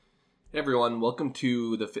Hey everyone, welcome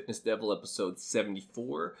to the Fitness Devil episode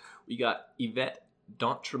 74. We got Yvette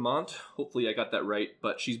d'Entremont. Hopefully I got that right,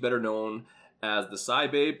 but she's better known as the Psy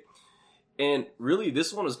Babe. And really,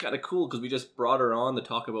 this one was kind of cool because we just brought her on to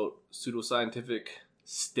talk about pseudoscientific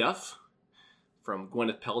stuff from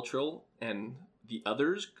Gwyneth Paltrow and the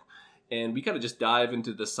others. And we kind of just dive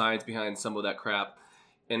into the science behind some of that crap.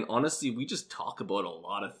 And honestly, we just talk about a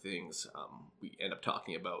lot of things. We end up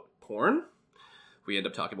talking about porn. We end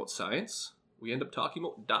up talking about science. We end up talking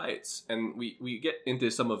about diets. And we get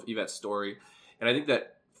into some of Yvette's story. And I think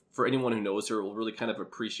that for anyone who knows her will really kind of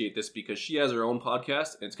appreciate this because she has her own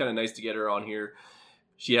podcast. And it's kind of nice to get her on here.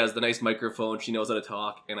 She has the nice microphone. She knows how to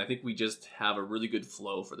talk. And I think we just have a really good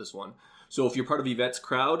flow for this one. So if you're part of Yvette's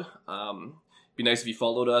crowd, it'd be nice if you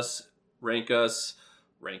followed us, rank us,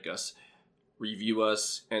 review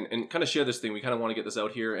us, and kind of share this thing. We kind of want to get this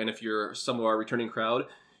out here. And if you're some of our returning crowd,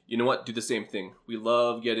 you know what? Do the same thing. We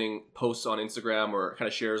love getting posts on Instagram or kind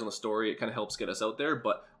of shares on the story. It kind of helps get us out there,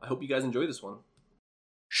 but I hope you guys enjoy this one.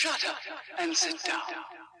 Shut up and sit down.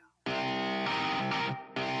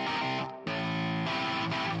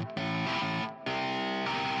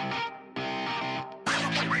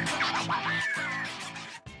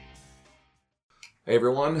 Hey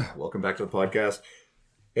everyone, welcome back to the podcast.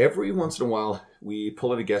 Every once in a while, we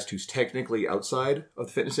pull in a guest who's technically outside of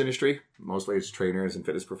the fitness industry. Mostly it's trainers and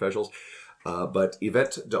fitness professionals. But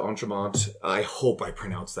Yvette d'Entremont, I hope I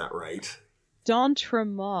pronounced that right.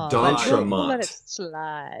 D'Entremont. D'Entremont. Let it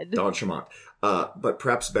slide. D'Entremont. But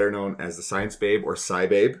perhaps better known as the Science Babe or Psy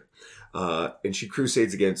Babe. And she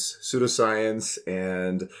crusades against pseudoscience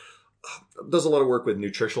and does a lot of work with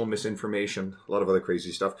nutritional misinformation, a lot of other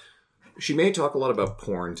crazy stuff. She may talk a lot about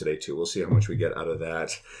porn today, too. We'll see how much we get out of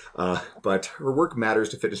that. But her work matters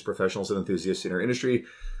to fitness professionals and enthusiasts in our industry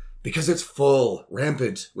because it's full,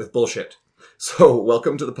 rampant with bullshit. So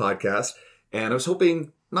welcome to the podcast. And I was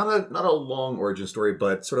hoping, not a long origin story,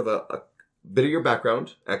 but sort of a bit of your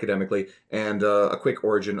background academically and a quick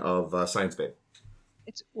origin of Science Babe.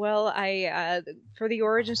 I for the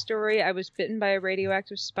origin story, I was bitten by a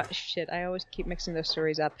radioactive shit. I always keep mixing those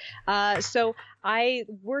stories up. I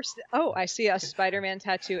see a Spider-Man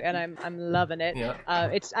tattoo, and I'm loving it. Yeah.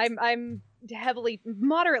 I'm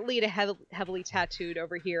moderately to heavily tattooed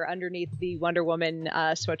over here underneath the Wonder Woman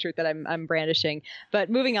sweatshirt that I'm brandishing. But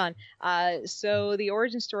moving on. So the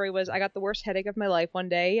origin story was I got the worst headache of my life one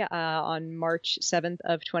day on March 7th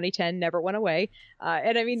of 2010. Never went away.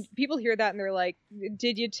 And I mean, people hear that and they're like,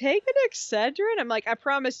 "Did you take an Excedrin?" I'm like, "I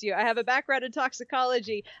promise you, I have a background in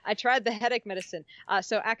toxicology. I tried the headache medicine."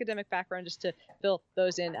 So academic background, just to fill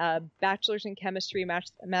those in. Bachelor's in chemistry,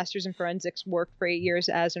 master's in forensics. Worked for 8 years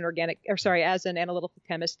as as an analytical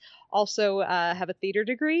chemist. Also have a theater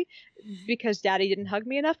degree because daddy didn't hug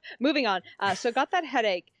me enough. Moving on. So got that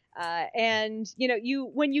headache. And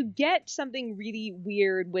when you get something really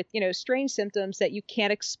weird with, strange symptoms that you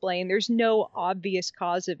can't explain, there's no obvious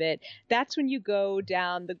cause of it. That's when you go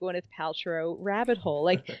down the Gwyneth Paltrow rabbit hole.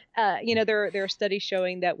 Like, there are studies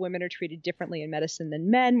showing that women are treated differently in medicine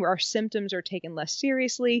than men, where our symptoms are taken less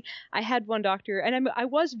seriously. I had one doctor, and I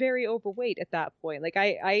was very overweight at that point. Like,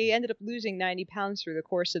 I ended up losing 90 pounds through the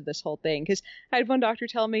course of this whole thing, because I had one doctor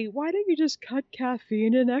tell me, "Why don't you just cut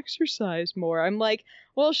caffeine and exercise more?" I'm like,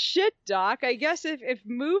 "Well, shit, doc. I guess if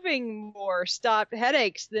moving more stopped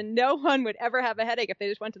headaches, then no one would ever have a headache if they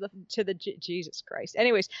just went to the Jesus Christ."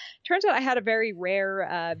 Anyways, turns out I had a very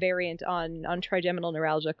rare variant on trigeminal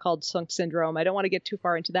neuralgia called Sunk syndrome. I don't want to get too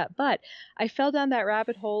far into that, but I fell down that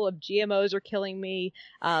rabbit hole of GMOs are killing me.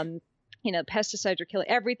 Pesticides are killing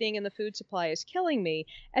everything in the food supply is killing me.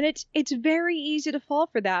 And it's very easy to fall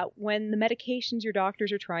for that when the medications your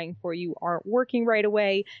doctors are trying for you aren't working right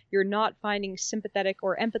away. You're not finding sympathetic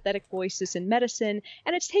or empathetic voices in medicine.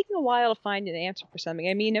 And it's taking a while to find an answer for something.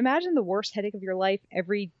 I mean, imagine the worst headache of your life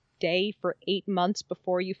every day for 8 months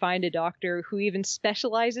before you find a doctor who even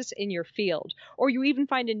specializes in your field, or you even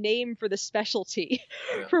find a name for the specialty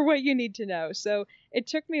for what you need to know. So it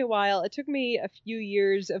took me a while. It took me a few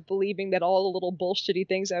years of believing that all the little bullshitty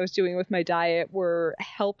things I was doing with my diet were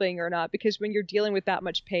helping or not, because when you're dealing with that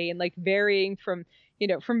much pain, like varying from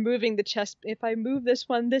moving the chest, if I move this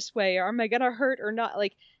one this way, am I gonna hurt or not?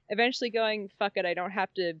 Like, eventually going, fuck it, I don't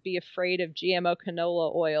have to be afraid of GMO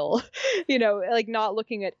canola oil. Like not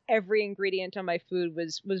looking at every ingredient on my food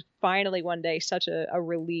was finally one day such a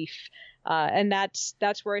relief. And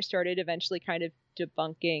that's where I started eventually kind of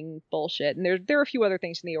debunking bullshit. And there are a few other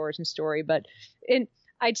things in the origin story, but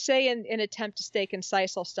I'd say in an attempt to stay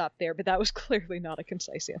concise, I'll stop there, but that was clearly not a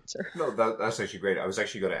concise answer. No, that's actually great. I was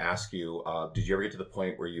actually going to ask you, did you ever get to the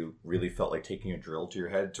point where you really felt like taking a drill to your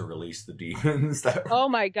head to release the demons? Oh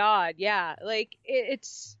my God, yeah. Like,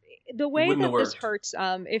 it's the way that this hurts.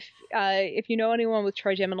 If you know anyone with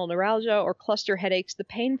trigeminal neuralgia or cluster headaches, the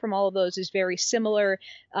pain from all of those is very similar.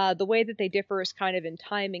 The way that they differ is kind of in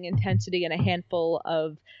timing, intensity, and a handful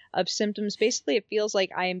of symptoms. Basically, it feels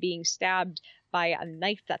like I am being stabbed by a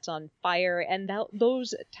knife that's on fire, and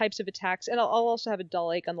those types of attacks. And I'll also have a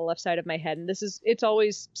dull ache on the left side of my head, and it's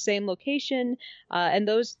always same location. And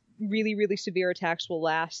those really, really severe attacks will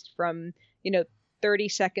last from 30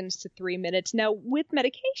 seconds to 3 minutes. Now, with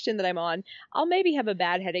medication that I'm on, I'll maybe have a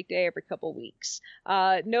bad headache day every couple weeks.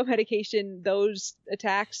 No medication, those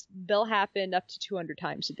attacks, they'll happen up to 200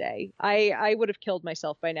 times a day. I would have killed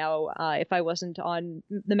myself by now if I wasn't on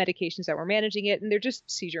the medications that were managing it, and they're just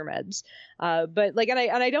seizure meds. But like, and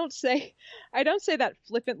I don't say that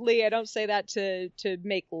flippantly. I don't say that to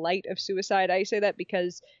make light of suicide. I say that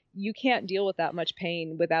because you can't deal with that much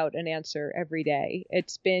pain without an answer every day.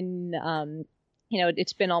 It's been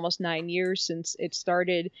it's been almost 9 years since it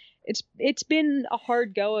started. It's been a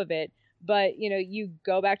hard go of it, but you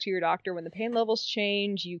go back to your doctor when the pain levels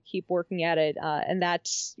change. You keep working at it, and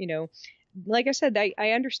that's like I said,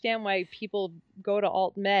 I understand why people go to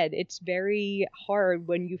alt med. It's very hard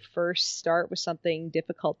when you first start with something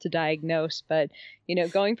difficult to diagnose, but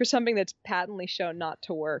going for something that's patently shown not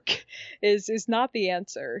to work is not the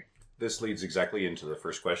answer. This leads exactly into the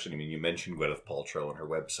first question. I mean, you mentioned Gwyneth Paltrow and her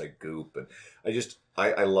website Goop, and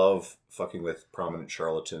I love fucking with prominent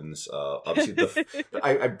charlatans. Obviously,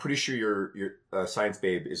 I'm pretty sure your Science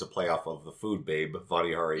Babe is a playoff of the Food Babe,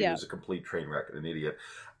 Vadi Hari, who's a complete train wreck and an idiot.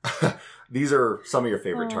 These are some of your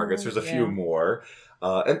favorite targets. There's a few more.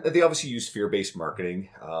 And they obviously use fear-based marketing.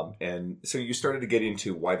 And so you started to get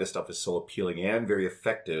into why this stuff is so appealing and very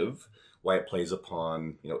effective, why it plays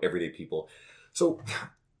upon everyday people. So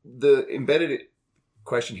the embedded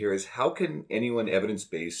question here is, how can anyone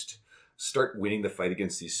evidence-based start winning the fight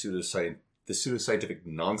against these pseudoscientific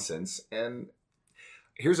nonsense? And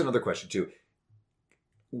here's another question too.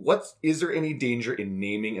 Is there any danger in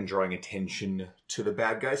naming and drawing attention to the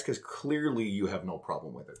bad guys? Because clearly you have no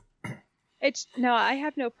problem with it. No, I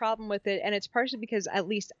have no problem with it, and it's partially because at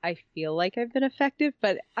least I feel like I've been effective,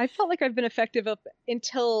 but I felt like I've been effective up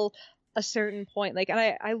until a certain point. Like, and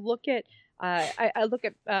I look at I look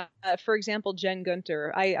at, for example, Jen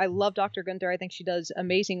Gunter. I love Dr. Gunter. I think she does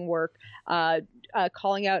amazing work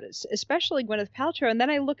calling out, especially Gwyneth Paltrow. And then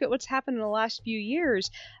I look at what's happened in the last few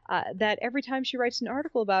years, that every time she writes an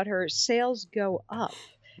article about her, sales go up.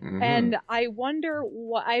 Mm-hmm. And I wonder,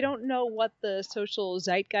 I don't know what the social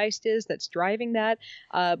zeitgeist is that's driving that,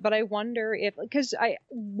 but I wonder because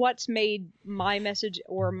what's made my message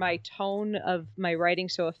or my tone of my writing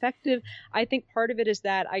so effective, I think part of it is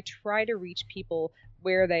that I try to reach people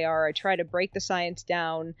where they are. I try to break the science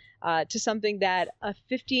down to something that a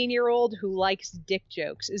 15-year-old who likes dick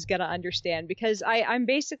jokes is going to understand, because I'm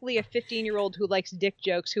basically a 15-year-old who likes dick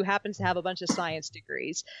jokes who happens to have a bunch of science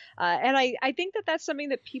degrees. And I think that that's something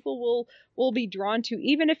that people will be drawn to,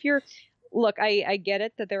 even if you're... Look, I get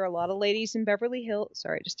it that there are a lot of ladies in Beverly Hills.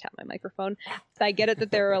 Sorry, I just tapped my microphone. I get it that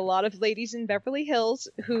there are a lot of ladies in Beverly Hills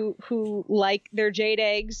who like their jade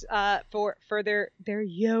eggs for their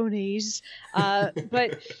yonis.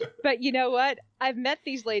 But you know what? I've met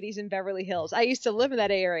these ladies in Beverly Hills. I used to live in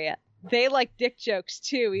that area. They like dick jokes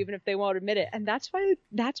too, even if they won't admit it. And that's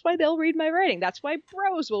why they'll read my writing. That's why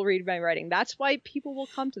bros will read my writing. That's why people will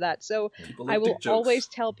come to that. So I will always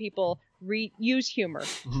tell people, use humor.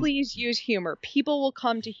 Mm-hmm. Please use humor. People will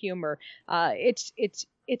come to humor.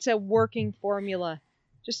 It's a working formula.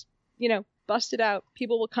 Just, bust it out.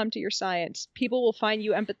 People will come to your science. People will find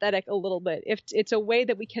you empathetic a little bit. It's a way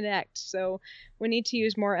that we connect. So we need to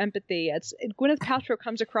use more empathy. Gwyneth Paltrow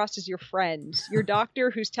comes across as your friend, your doctor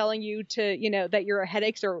who's telling you to, that your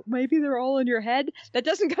headaches are, maybe they're all in your head. That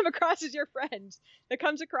doesn't come across as your friend. That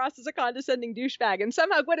comes across as a condescending douchebag. And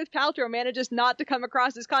somehow Gwyneth Paltrow manages not to come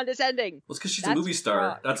across as condescending. Well, it's because she's a movie star.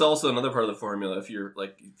 Wrong. That's also another part of the formula. If you're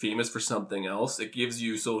famous for something else, it gives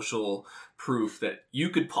you social proof that you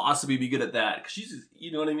could possibly be good at that. Because she's,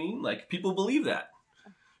 you know what I mean? People believe that.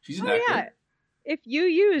 She's an actor. Yeah. If you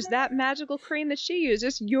use that magical cream that she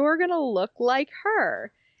uses, you're going to look like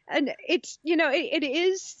her. And it's, it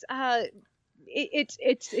is,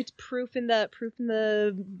 it's proof in the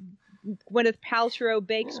Gwyneth Paltrow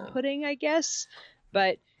bakes pudding, I guess.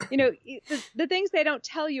 But, the things they don't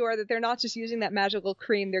tell you are that they're not just using that magical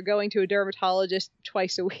cream. They're going to a dermatologist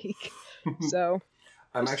twice a week. So...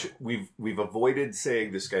 We've avoided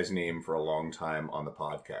saying this guy's name for a long time on the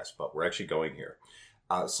podcast, but we're actually going here.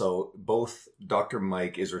 So both Dr.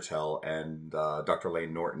 Mike Israetel and Dr.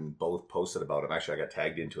 Lane Norton both posted about him. Actually, I got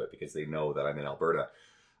tagged into it because they know that I'm in Alberta.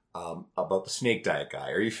 About the snake diet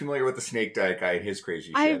guy. Are you familiar with the snake diet guy and his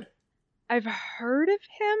crazy shit? I've heard of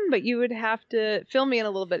him, but you would have to fill me in a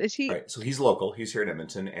little bit. Is he? Right. So he's local. He's here in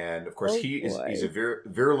Edmonton, and of course he's a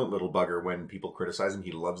virulent little bugger. When people criticize him,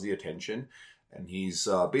 he loves the attention, and he's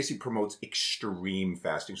basically promotes extreme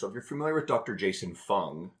fasting. So if you're familiar with Dr. Jason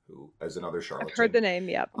Fung, who is another charlatan, I've heard the name.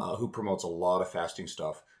 Yep. Who promotes a lot of fasting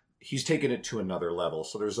stuff, he's taken it to another level.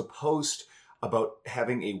 So there's a post about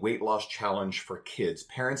having a weight loss challenge for kids,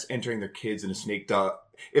 parents entering their kids in a snake diet.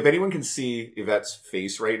 If anyone can see Yvette's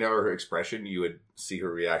face right now or her expression, you would see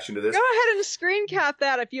her reaction to this. Go ahead and screen cap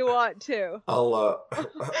that if you want to.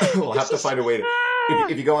 We'll have to find a way to.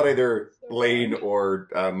 If you go on either Lane or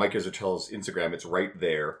Mike Israetel's Instagram, it's right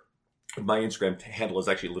there. My Instagram handle is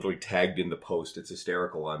actually literally tagged in the post. It's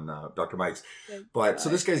hysterical on Dr. Mike's. So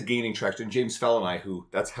this guy's gaining traction. James Fell and I,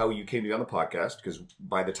 that's how you came to be on the podcast, because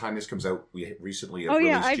by the time this comes out, we recently have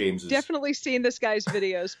released James's. I've definitely seen this guy's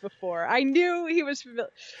videos before. I knew he was familiar.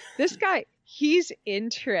 This guy, he's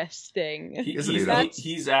interesting.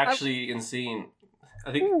 He's actually insane.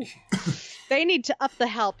 I think they need to up the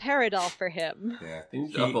haloperidol for him. Yeah, they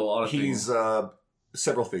need to up a lot of things.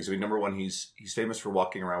 Several things. I mean, number one, he's famous for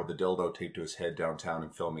walking around with a dildo taped to his head downtown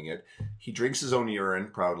and filming it. He drinks his own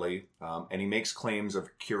urine proudly, and he makes claims of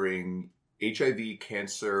curing HIV,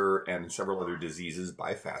 cancer, and several other diseases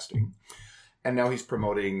by fasting. And now he's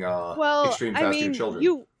promoting extreme fasting of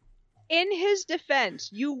children. In his defense,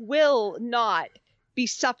 you will not be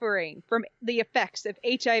suffering from the effects of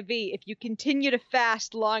HIV if you continue to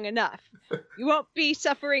fast long enough. You won't be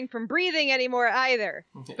suffering from breathing anymore either,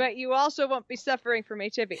 but you also won't be suffering from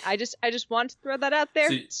HIV. I just want to throw that out there.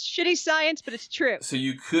 It's shitty science, but it's true. So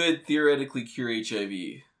you could theoretically cure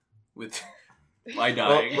HIV by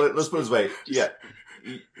dying. Well, let's put it this way. Yeah.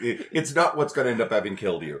 It's not what's going to end up having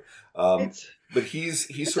killed you. But he's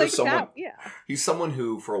sort of someone. He's someone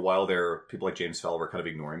who, for a while there, people like James Fell were kind of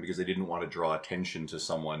ignoring because they didn't want to draw attention to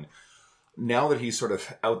someone. Now that he's sort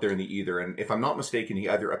of out there in the ether, and if I'm not mistaken, he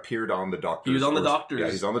either appeared on the Doctors. He was on the Doctors. Yeah,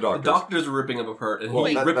 he's on the Doctors. The Doctors were ripping him apart, and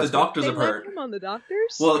he ripped the Doctors apart. Him on the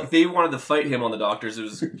Doctors? Well, they wanted to fight him on the Doctors. It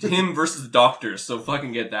was him versus the Doctors, so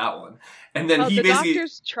fucking get that one. And then he basically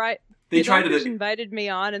Doctors tried. The Doctors invited me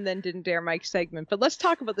on and then didn't dare Mike's segment. But let's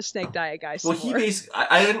talk about the snake diet guy some more.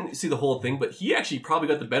 I didn't see the whole thing, but he actually probably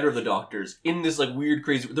got the better of the Doctors in this like weird,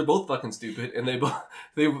 crazy. They're both fucking stupid, and they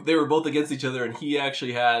were both against each other, and he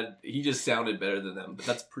just sounded better than them. But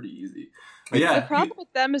that's pretty easy. But the problem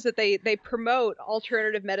with them is that they promote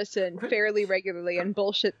alternative medicine fairly regularly and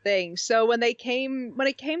bullshit things. So when it came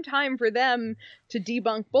time for them to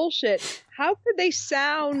debunk bullshit, how could they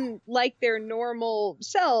sound like their normal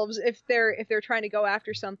selves if they're trying to go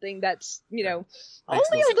after something that's only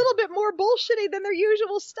a little bit more bullshitty than their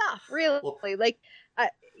usual stuff? Really,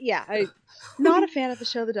 I'm not a fan of the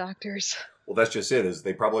show The Doctors. Well, that's just it, is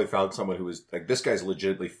they probably found someone who was like, this guy's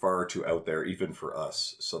legitimately far too out there, even for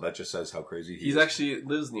us. So that just says how crazy he is. He's actually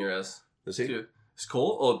lives near us. Does he? Too. Is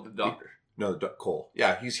Cole? Oh, the Doctor. Cole.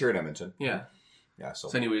 Yeah, he's here in Edmonton. Yeah. Yeah, so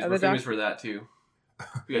anyways, we're famous for that, too.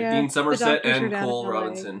 We got Dean Somerset and Cole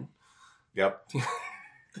Robinson. Yep.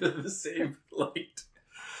 The same light.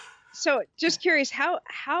 So, just curious, how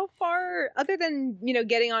far, other than,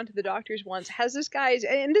 getting onto the Doctors once, has this guy's,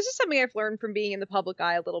 and this is something I've learned from being in the public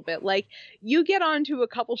eye a little bit, like, you get onto a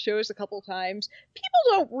couple shows a couple times, people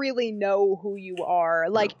don't really know who you are,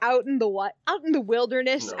 like, out in the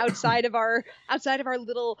wilderness, outside of our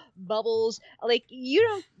little bubbles, like, you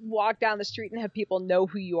don't walk down the street and have people know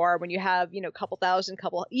who you are when you have, couple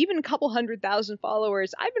 100,000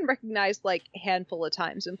 followers. I've been recognized, like, a handful of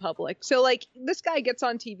times in public. So, like, this guy gets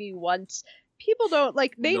on TV once, people don't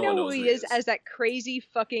they know who he is as that crazy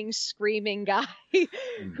fucking screaming guy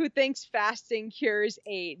who thinks fasting cures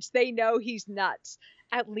AIDS. They know he's nuts,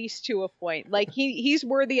 at least to a point. Like he's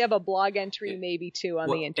worthy of a blog entry, maybe too, on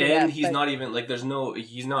the internet. And he's not even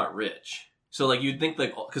he's not rich. So like you'd think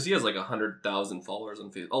because he has like 100,000 followers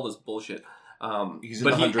on Facebook, all this bullshit. He's in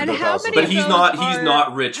the hundreds of thousands. But he's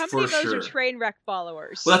not rich for sure. How many of those are train wreck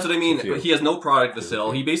followers? Well, that's what I mean. He has no product to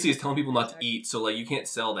sell. He basically is telling people not to eat, so like you can't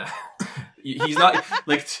sell that. He's not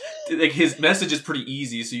like his message is pretty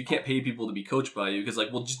easy, so you can't pay people to be coached by you because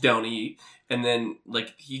like, well, just don't eat. And then,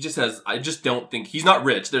 like, he just has... I just don't think... He's not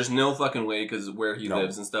rich. There's no fucking way because where he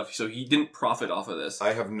lives and stuff. So he didn't profit off of this.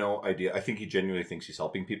 I have no idea. I think he genuinely thinks he's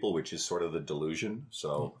helping people, which is sort of the delusion.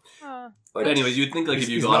 So... But anyways, you'd think, like, if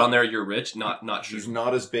you got on there, you're rich. Not true. He's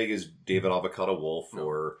not as big as David Avocado Wolf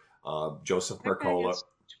or Joseph Mercola.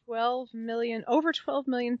 12 million, over 12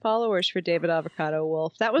 million followers for David Avocado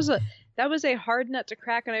Wolf. That was a hard nut to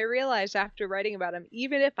crack, and I realized after writing about him,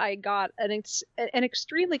 even if I got an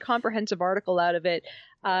extremely comprehensive article out of it,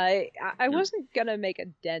 I wasn't gonna make a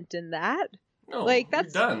dent in that. No, like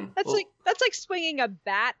that's done. That's like swinging a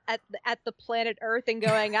bat at the planet Earth and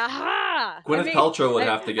going, aha! Gwyneth Paltrow would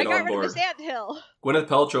have to get on board. I got rid of this anthill. Gwyneth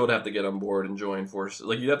Paltrow would have to get on board and join forces.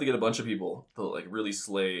 Like, you'd have to get a bunch of people to, like, really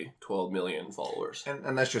slay 12 million followers.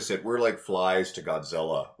 And that's just it. We're like flies to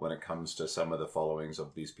Godzilla when it comes to some of the followings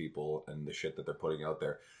of these people and the shit that they're putting out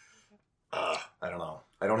there. I don't know.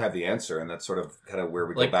 I don't have the answer, and that's sort of kind of where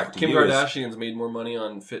we go back to Kim Kardashian's made more money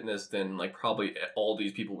on fitness than, like, probably all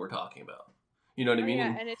these people we're talking about. You know what I mean?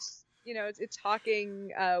 Yeah, and it's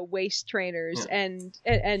hawking waist trainers and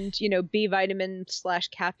B vitamin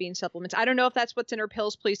 / caffeine supplements. I don't know if that's what's in her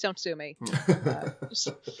pills. Please don't sue me.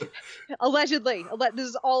 Allegedly, this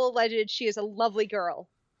is all alleged. She is a lovely girl.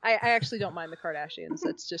 I actually don't mind the Kardashians.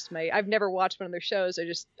 That's just I've never watched one of their shows.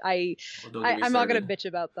 I'm not gonna bitch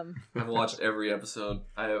about them. I've watched every episode.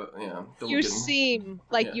 You seem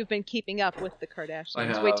like you've been keeping up with the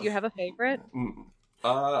Kardashians. Wait, do you have a favorite?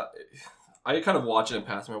 I kind of watch it and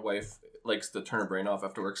pass. My wife likes to turn her brain off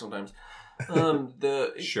after work sometimes.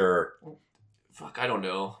 Sure. Fuck, I don't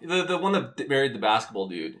know. The one that married the basketball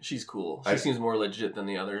dude. She's cool. She seems more legit than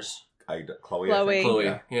the others. Chloe. I think.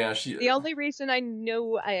 Chloe. Yeah. She. The only reason I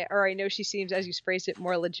know she seems, as you phrased it,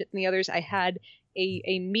 more legit than the others. I had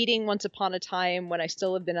a meeting once upon a time when I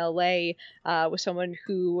still lived in LA with someone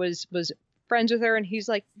who was friends with her, and he's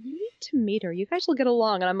like, "You need to meet her. You guys will get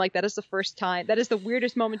along." And I'm like, that is the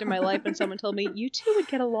weirdest moment in my life when someone told me you two would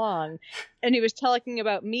get along. And he was talking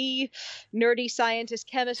about me, nerdy scientist,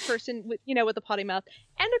 chemist person with the potty mouth,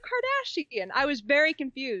 and a Kardashian. I was very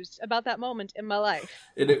confused about that moment in my life.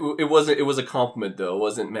 It was a compliment though. It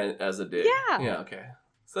wasn't meant as a dig. Yeah. Okay.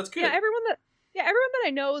 So that's good. Yeah. Everyone that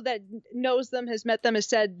I know that knows them, has met them, has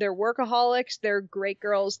said they're workaholics, they're great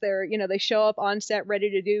girls, they show up on set ready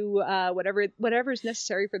to do whatever is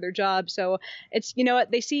necessary for their job. So it's,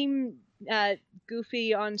 they seem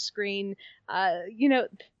goofy on screen.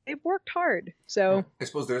 They've worked hard. So I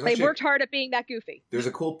suppose they've worked hard at being that goofy. There's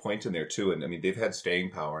a cool point in there too, and I mean they've had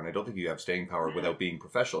staying power, and I don't think you have staying power without being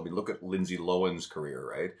professional. I mean, look at Lindsay Lohan's career,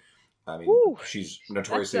 right? I mean, she's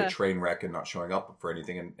notoriously a train wreck and not showing up for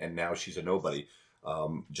anything, and now she's a nobody,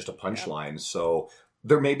 just a punchline. So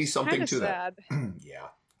there may be something to that. Yeah,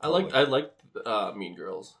 I liked Mean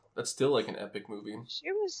Girls. That's still like an epic movie.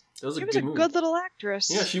 She was a good little actress.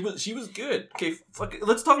 Yeah, she was good. Okay,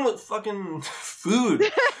 let's talk about fucking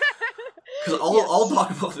food. Because I'll talk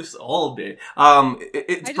about this all day. I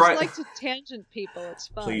just like to tangent people. It's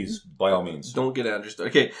fun. Please, by all means, don't get understood.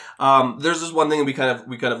 Okay, there's this one thing we kind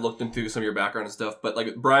of looked into some of your background and stuff, but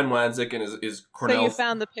like Brian Wanzik and his Cornell. So you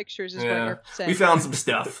found the pictures, is what you're saying. We found some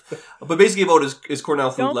stuff, but basically about his Cornell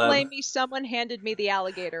Food Lab. Don't blame me. Someone handed me the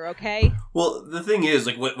alligator. Okay. Well, the thing is,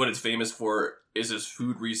 like, what it's famous for is his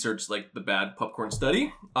food research, like the bad popcorn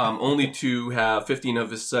study. Only to have 15 of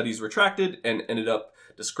his studies retracted and ended up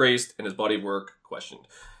disgraced and his body of work questioned.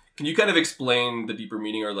 Can you kind of explain the deeper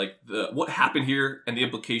meaning or like what happened here and the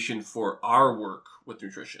implication for our work with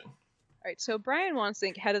nutrition? All right, so Brian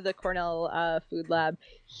Wanzik, head of the Cornell Food Lab,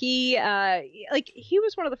 he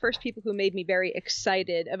was one of the first people who made me very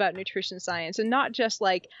excited about nutrition science, and not just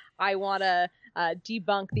like I want to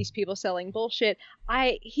debunk these people selling bullshit.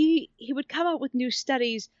 He would come out with new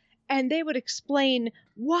studies, and they would explain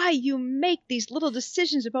why you make these little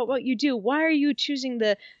decisions about what you do. Why are you choosing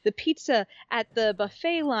the pizza at the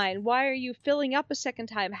buffet line? Why are you filling up a second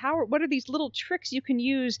time? What are these little tricks you can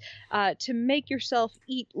use to make yourself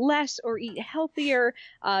eat less or eat healthier?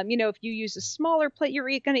 If you use a smaller plate, you're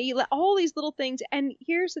going to eat all these little things. And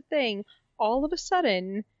here's the thing. All of a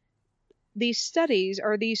sudden, these studies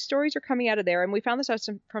or these stories are coming out of there, and we found this out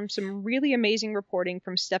from some really amazing reporting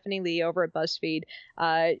from Stephanie Lee over at BuzzFeed.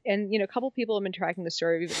 And a couple people have been tracking the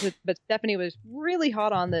story, but Stephanie was really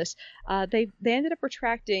hot on this. They ended up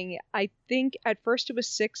retracting, I think at first it was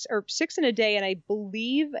six in a day, and I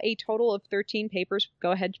believe a total of 13 papers.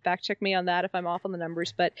 Go ahead, fact check me on that if I'm off on the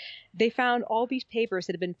numbers. But they found all these papers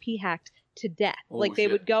that had been p-hacked to death. They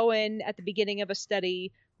would go in at the beginning of a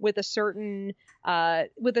study with a certain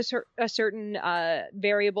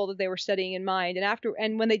variable that they were studying in mind,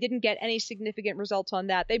 and when they didn't get any significant results on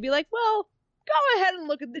that, they'd be like, well, go ahead and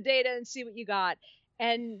look at the data and see what you got.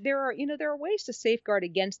 And there are ways to safeguard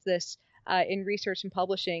against this in research and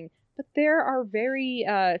publishing, but there are very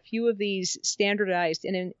few of these standardized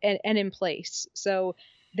and in place. So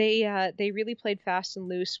they really played fast and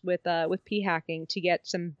loose with p hacking to get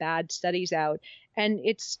some bad studies out, and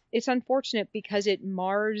it's unfortunate because it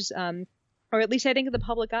mars, or at least I think in the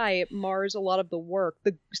public eye, it mars a lot of the work,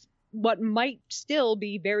 what might still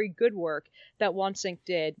be very good work that Wansink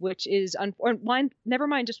did, which is never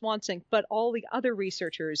mind just Wansink, but all the other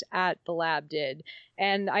researchers at the lab did.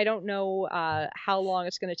 And I don't know how long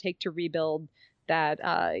it's going to take to rebuild that.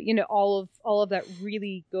 All of that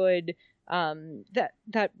really good.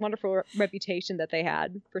 That wonderful reputation that they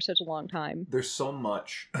had for such a long time. There's so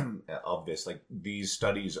much of this. Like, these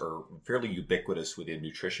studies are fairly ubiquitous within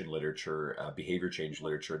nutrition literature, behavior change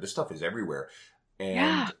literature. This stuff is everywhere. And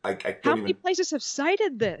yeah. I don't How many places have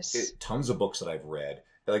cited this? Tons of books that I've read.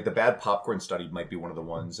 Like, the bad popcorn study might be one of the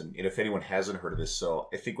ones. And if anyone hasn't heard of this, so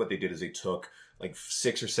I think what they did is they took like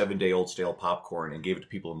 6 or 7 day old stale popcorn and gave it to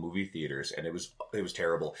people in movie theaters. And it was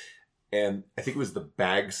terrible. And I think it was the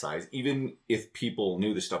bag size. Even if people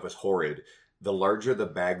knew this stuff was horrid, the larger the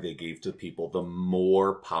bag they gave to people, the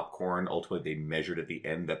more popcorn ultimately they measured at the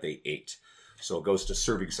end that they ate. So it goes to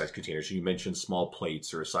serving size containers. You mentioned small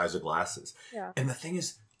plates or size of glasses. Yeah. And the thing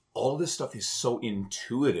is, all of this stuff is so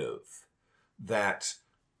intuitive that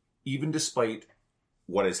even despite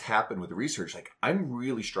what has happened with the research, like, I'm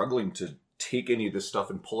really struggling to take any of this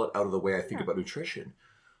stuff and pull it out of the way I think about nutrition.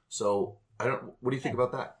 So what do you think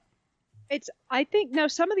about that? I think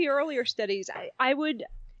some of the earlier studies, I would,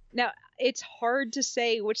 now it's hard to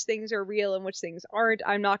say which things are real and which things aren't.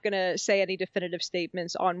 I'm not going to say any definitive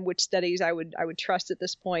statements on which studies I would trust at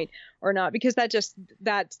this point or not, because that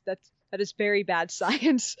is very bad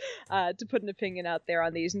science to put an opinion out there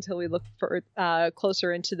on these until we look for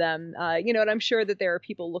closer into them. And I'm sure that there are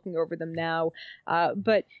people looking over them now.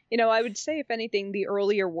 But I would say, if anything, the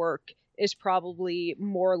earlier work is probably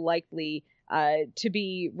more likely to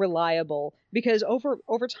be reliable, because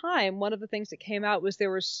over time, one of the things that came out was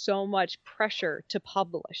there was so much pressure to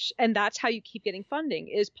publish, and that's how you keep getting funding,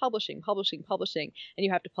 is publishing, and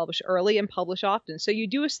you have to publish early and publish often. So you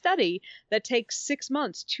do a study that takes 6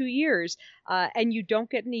 months, 2 years, and you don't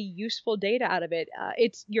get any useful data out of it.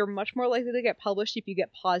 You're much more likely to get published if you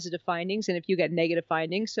get positive findings and if you get negative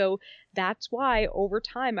findings. So that's why over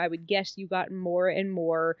time, I would guess you got more and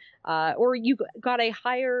more, or you got a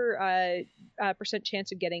higher percent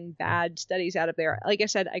chance of getting bad studies out of there. Like I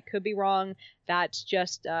said, I could be wrong. That's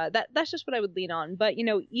just that's just what I would lean on. But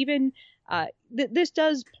even this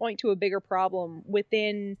does point to a bigger problem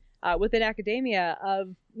within academia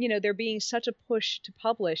of there being such a push to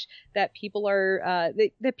publish that people are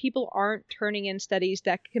that people aren't turning in studies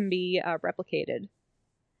that can be replicated.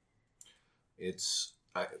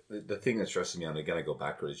 The thing that stresses me out, and again, I go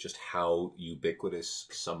back to it, is just how ubiquitous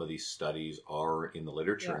some of these studies are in the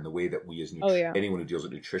literature, and the way that we as anyone who deals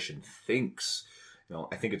with nutrition thinks.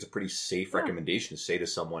 I think it's a pretty safe recommendation to say to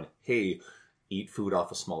someone, hey, eat food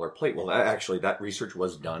off a smaller plate. Well, that research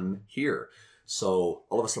was done here. So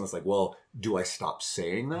all of a sudden it's like, well, do I stop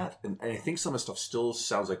saying that? And I think some of the stuff still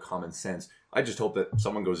sounds like common sense. I just hope that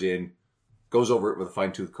someone goes over it with a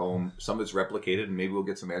fine-tooth comb. Some of it's replicated, and maybe we'll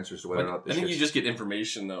get some answers to whether or not this I think you just get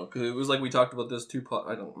information, though, because it was like we talked about this too.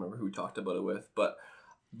 I don't remember who we talked about it with, but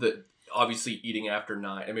obviously eating after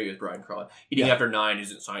 9, and maybe it was Brian Crawley, eating after 9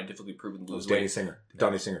 isn't scientifically proven to lose weight.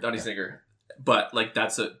 Donnie Singer. But, like,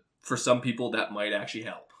 for some people, that might actually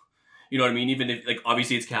help. You know what I mean? Even if, like,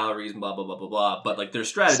 obviously it's calories and blah, blah, blah, blah, blah, but, like, there's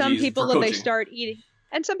strategies for coaching. Some people, if they start eating...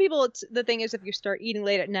 And some people, the thing is, if you start eating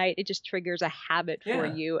late at night, it just triggers a habit for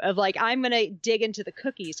you of like, I'm going to dig into the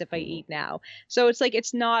cookies if I eat now. So it's like,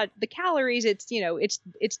 it's not the calories, it's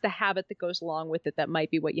the habit that goes along with it that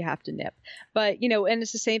might be what you have to nip. But, and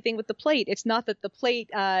it's the same thing with the plate. It's not that the plate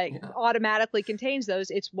automatically contains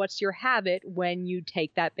those. It's what's your habit when you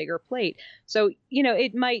take that bigger plate. So,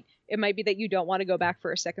 it might be that you don't want to go back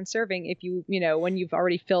for a second serving if when you've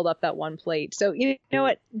already filled up that one plate. So,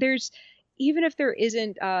 what, even if there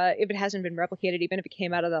isn't, if it hasn't been replicated, even if it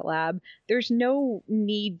came out of that lab, there's no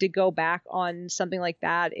need to go back on something like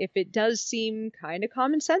that if it does seem kind of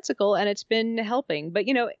commonsensical and it's been helping. But,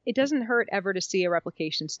 it doesn't hurt ever to see a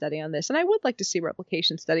replication study on this. And I would like to see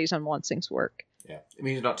replication studies on Wansink's work. Yeah. I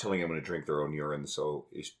mean, he's not telling anyone to drink their own urine, so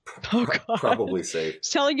he's probably safe. He's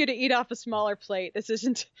telling you to eat off a smaller plate. This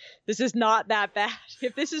is not that bad.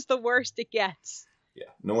 If this is the worst it gets. Yeah.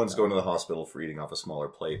 No one's going to the hospital for eating off a smaller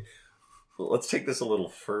plate. Let's take this a little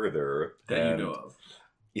further. That you know of.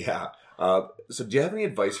 Yeah. So do you have any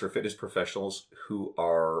advice for fitness professionals who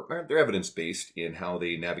they're evidence-based in how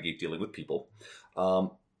they navigate dealing with people?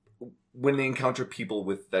 When they encounter people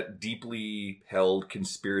with that deeply held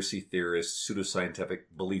conspiracy theorist, pseudoscientific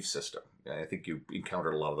belief system. I think you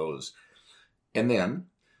encountered a lot of those. And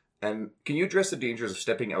can you address the dangers of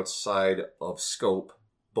stepping outside of scope,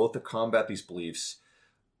 both to combat these beliefs,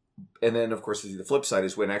 and then, of course, the flip side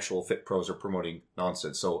is when actual fit pros are promoting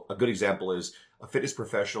nonsense. So a good example is a fitness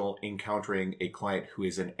professional encountering a client who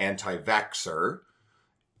is an anti-vaxxer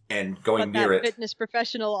and going near it. That fitness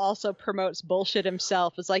professional also promotes bullshit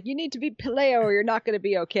himself. It's like, you need to be paleo or you're not going to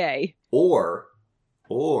be okay. Or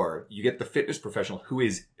you get the fitness professional who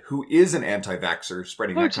is an anti-vaxxer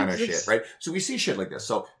spreading that kind of shit, right? So we see shit like this.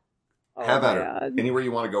 So have at it. Anywhere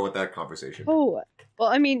you want to go with that conversation. Oh, well,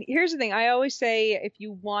 I mean, here's the thing. I always say if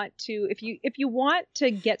you want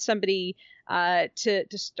to get somebody to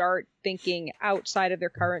start thinking outside of their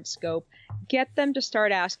current scope, get them to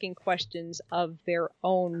start asking questions of their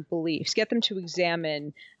own beliefs. Get them to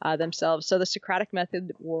examine themselves. So the Socratic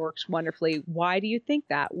method works wonderfully. Why do you think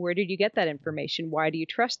that? Where did you get that information? Why do you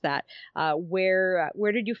trust that? Where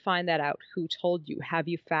did you find that out? Who told you? Have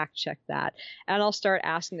you fact checked that? And I'll start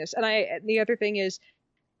asking this. And the other thing is,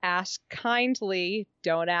 ask kindly,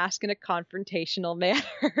 don't ask in a confrontational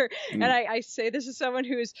manner. And I say this as someone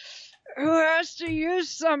who has to use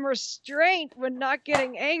some restraint when not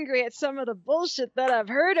getting angry at some of the bullshit that I've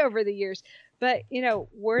heard over the years. But,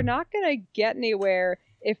 we're not going to get anywhere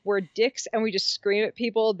if we're dicks and we just scream at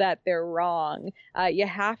people that they're wrong. You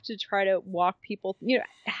have to try to walk people,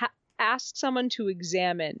 ask someone to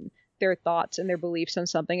examine their thoughts and their beliefs on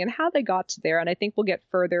something and how they got to there. And I think we'll get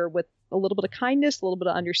further with a little bit of kindness, a little bit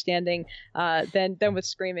of understanding than with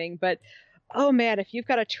screaming. But oh man, if you've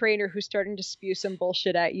got a trainer who's starting to spew some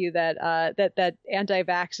bullshit at you that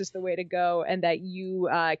anti-vax is the way to go and that you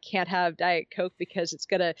can't have Diet Coke because it's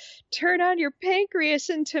gonna turn on your pancreas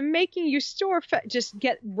into making you store fat, just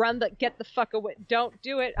get the fuck away. Don't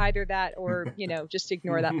do it. Either that or just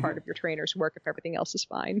ignore that part of your trainer's work if everything else is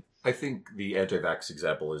fine. I think the anti-vax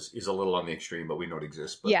example is a little on the extreme, but we know it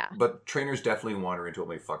exists. But, yeah. But trainers definitely wander into it.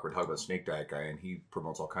 Like, fuck, we're talking about Snake Diet guy, and he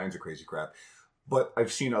promotes all kinds of crazy crap. But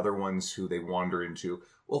I've seen other ones who they wander into,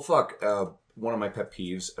 well, fuck, one of my pet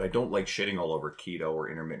peeves, and I don't like shitting all over keto or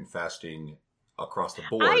intermittent fasting across the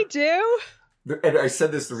board. I do. And I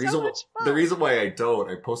said this, the So reason why I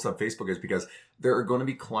post on Facebook is because there are going to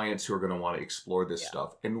be clients who are going to want to explore this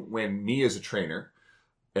stuff. And when me as a trainer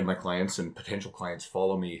and my clients and potential clients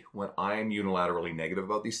follow me, when I'm unilaterally negative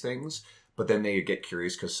about these things, but then they get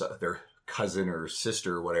curious because they're cousin or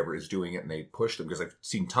sister or whatever is doing it and they push them, because I've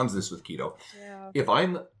seen tons of this with keto. Yeah. If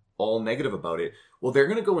I'm all negative about it, well, they're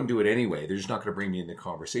going to go and do it anyway. They're just not going to bring me in the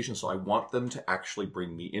conversation. So I want them to actually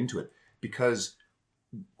bring me into it, because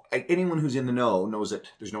anyone who's in the know knows that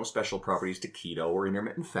there's no special properties to keto or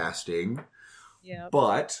intermittent fasting. Yeah.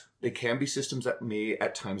 But they can be systems that may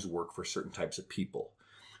at times work for certain types of people.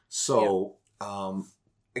 So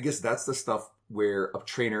I guess that's the stuff where a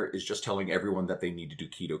trainer is just telling everyone that they need to do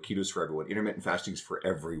keto. Keto's for everyone. Intermittent fasting is for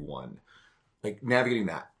everyone. Like, navigating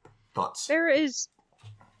that. Thoughts? There is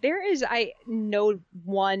I know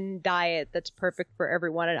one diet that's perfect for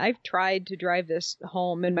everyone, and I've tried to drive this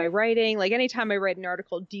home in my writing. Like, anytime I write an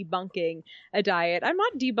article debunking a diet, I'm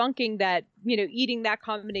not debunking that eating that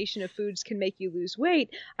combination of foods can make you lose weight.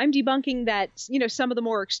 I'm debunking that some of the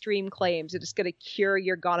more extreme claims that it's going to cure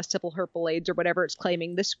your gonosyphil herpal AIDS or whatever it's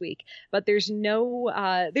claiming this week. But there's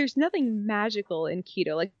nothing magical in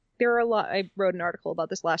keto. Like, there are a lot. I wrote an article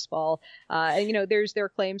about this last fall, and there are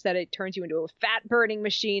claims that it turns you into a fat burning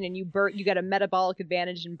machine, and you get a metabolic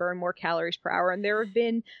advantage and burn more calories per hour. And there have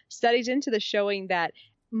been studies into this showing that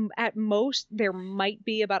at most there might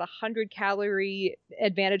be about 100 calorie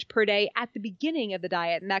advantage per day at the beginning of the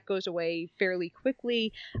diet, and that goes away fairly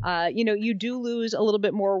quickly. You do lose a little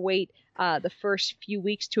bit more weight the first few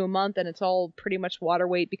weeks to a month, and it's all pretty much water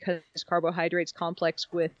weight because carbohydrates complex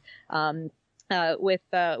with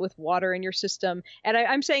water in your system. And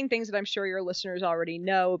I'm saying things that I'm sure your listeners already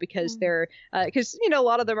know because because a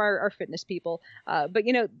lot of them are fitness people. But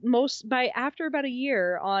after about a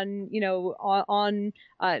year on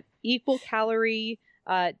equal calorie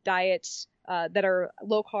diets that are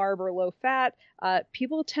low carb or low fat,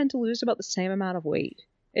 people tend to lose about the same amount of weight.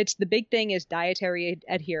 It's the big thing is dietary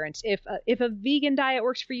adherence. If a vegan diet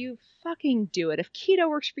works for you, fucking do it. If keto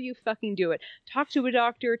works for you, fucking do it. Talk to a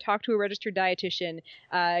doctor, talk to a registered dietitian,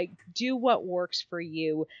 do what works for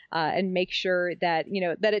you, and make sure that,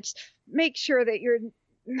 make sure that you're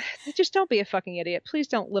just don't be a fucking idiot. Please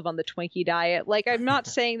don't live on the Twinkie diet. Like, I'm not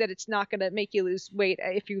saying that it's not going to make you lose weight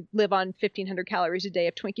if you live on 1,500 calories a day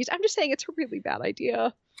of Twinkies. I'm just saying it's a really bad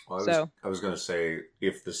idea. Well, I was going to say,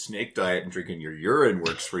 if the snake diet and drinking your urine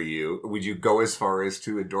works for you, would you go as far as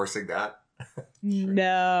to endorsing that?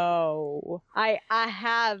 No, I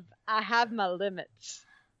have my limits.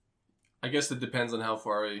 I guess it depends on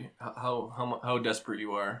how desperate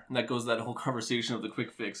you are, and that goes that whole conversation of the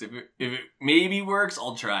quick fix. If it maybe works,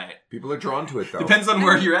 I'll try it. People are drawn to it, though. Depends on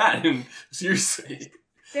where you're at. And seriously,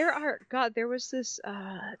 there was this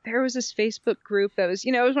Facebook group that was,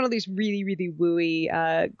 it was one of these really, really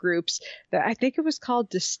wooey groups that I think it was called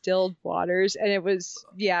Distilled Waters, and it was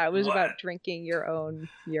about drinking your own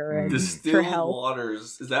urine for Distilled health.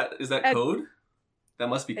 Waters. Is that code? That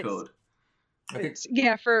must be code.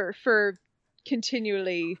 For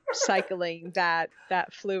continually cycling that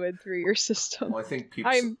fluid through your system. Well, I think people.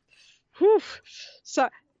 So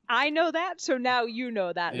I know that, so now you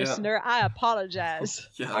know that, listener. I apologize.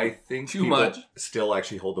 Yeah, I think people still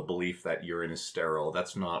actually hold the belief that urine is sterile.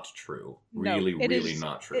 That's not true. Really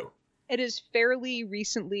not true. It has fairly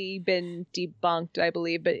recently been debunked, I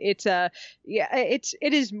believe, but it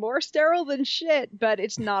is more sterile than shit, but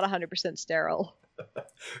it's not 100% sterile.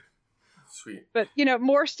 Sweet. But,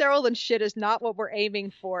 more sterile than shit is not what we're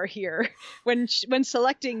aiming for here when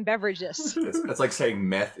selecting beverages. It's like saying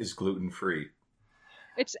meth is gluten-free.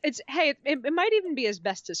 It might even be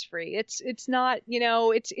asbestos free. It's not,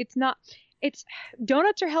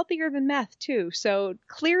 donuts are healthier than meth too. So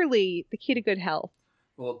clearly the key to good health.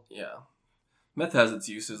 Well, yeah. Meth has its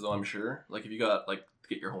uses though, I'm sure. Like if you got to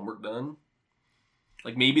get your homework done,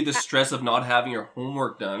 like maybe the stress of not having your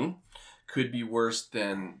homework done could be worse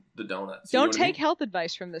than the donuts. Don't take health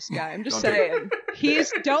advice from this guy. I'm just saying.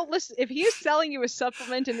 Don't listen. If he is selling you a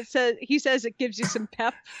supplement and he says it gives you some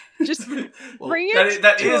pep, just bring it.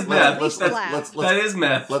 That is meth. That is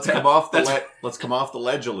meth. Let's come off the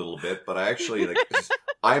ledge a little bit. But I actually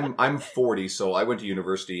I'm 40, so I went to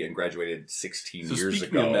university and graduated 16 years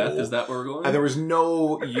ago. Of meth, is that where we're going? And there was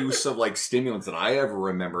no use of stimulants that I ever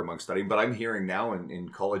remember among studying. But I'm hearing now in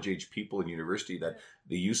college age people in university that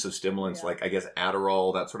the use of stimulants, I guess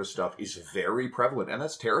Adderall, that sort of stuff, is very prevalent, and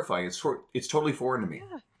that's terrifying. It's totally foreign to me.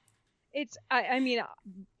 Yeah.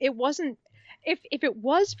 It wasn't. If it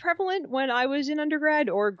was prevalent when I was in undergrad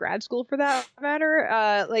or grad school for that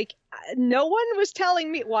matter, no one was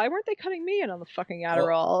telling me, why weren't they cutting me in on the fucking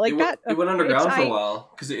Adderall? It went underground for a while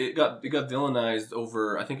because it got villainized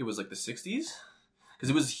over, I think it was the 60s. Because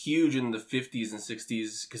it was huge in the 50s and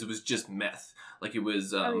 60s because it was just meth. It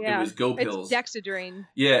was it was Go pills. It's Dexedrine.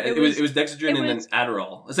 Yeah, it was Dexedrine and then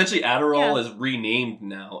Adderall. Essentially, Adderall is renamed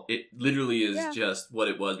now. It literally is just what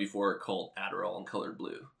it was before, called Adderall and colored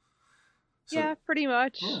blue. So, yeah, pretty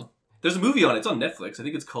much. Yeah. There's a movie on it. It's on Netflix. I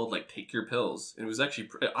think it's called Take Your Pills. And it was actually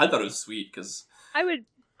I thought it was sweet because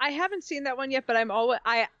I haven't seen that one yet, but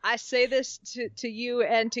I say this to you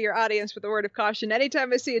and to your audience with a word of caution.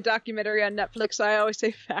 Anytime I see a documentary on Netflix, I always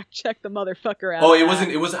say fact check the motherfucker out. Oh, it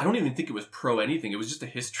wasn't. I don't even think it was pro anything. It was just a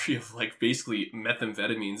history of basically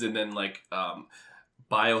methamphetamines and then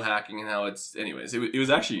biohacking and how it's. Anyways, it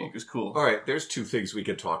was cool. All right, there's two things we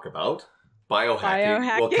could talk about.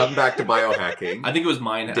 Biohacking. We'll come back to biohacking. I think it was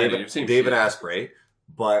mine. David Asprey.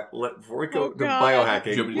 But before we go to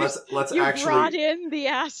biohacking, let's actually brought in the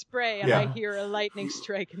Asprey, and I hear a lightning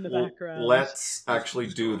strike in the background. Let's actually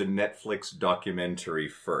do the Netflix documentary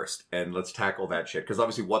first, and let's tackle that shit because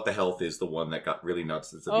obviously, What the Health is the one that got really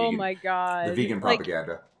nuts. It's my god, the vegan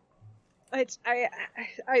propaganda. This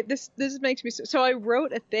makes me so. I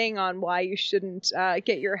wrote a thing on why you shouldn't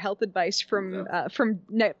get your health advice from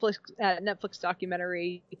Netflix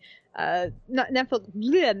documentary. Not Netflix.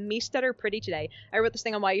 Me stutter pretty today. I wrote this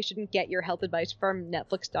thing on why you shouldn't get your health advice from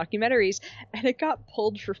Netflix documentaries, and it got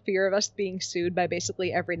pulled for fear of us being sued by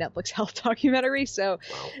basically every Netflix health documentary. So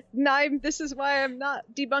now this is why I'm not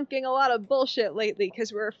debunking a lot of bullshit lately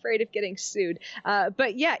because we're afraid of getting sued.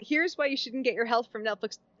 But yeah, here's why you shouldn't get your health from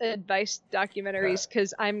Netflix advice documentaries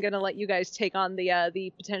because I'm gonna let you guys take on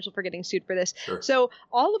the potential for getting sued for this. Sure. So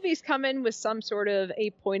all of these come in with some sort of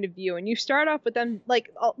a point of view, and you start off with them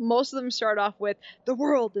most of them start off with, the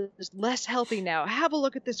world is less healthy now. Have a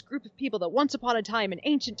look at this group of people that once upon a time in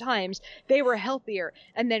ancient times, they were healthier.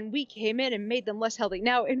 And then we came in and made them less healthy.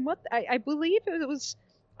 Now, in what I believe it was,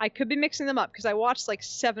 I could be mixing them up because I watched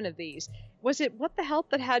 7 of these. Was it What the Health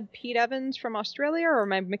that had Pete Evans from Australia, or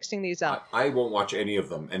am I mixing these up? I won't watch any of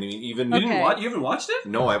them. And even you haven't watched it?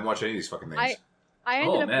 No, I haven't watched any of these fucking things. I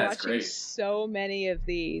ended up that's watching great. so many of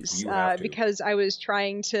these You have to. because I was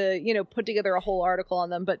trying to, put together a whole article on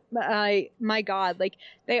them. But my God, like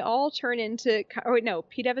they all turn into. Oh wait, no,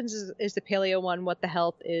 Pete Evans is the paleo one. What the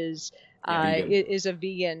Health is vegan. is a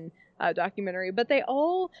vegan documentary. But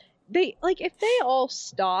if they all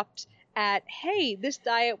stopped at, hey, this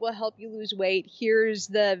diet will help you lose weight. Here's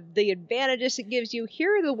the advantages it gives you.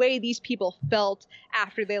 Here are the way these people felt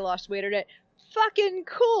after they lost weight or not. Fucking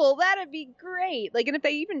cool. That'd be great. Like, and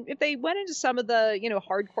if they went into some of the,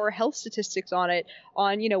 hardcore health statistics on it,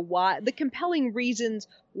 on, why the compelling reasons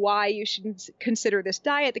why you should consider this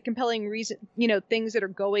diet, the compelling reason, things that are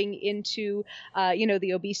going into,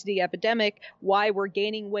 the obesity epidemic, why we're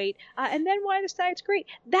gaining weight, and then why this diet's great,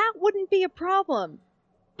 that wouldn't be a problem.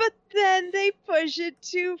 But then they push it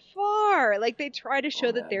too far. Like, they try to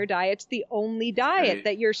show that their diet's the only diet, Right.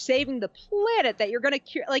 that you're saving the planet, that you're going to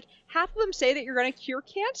cure. Like, half of them say that you're going to cure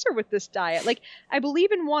cancer with this diet. Like, I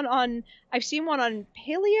believe in I've seen one on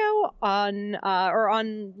paleo, or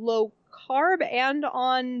on low carb, and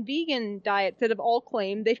on vegan diets that have all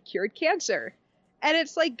claimed they've cured cancer. And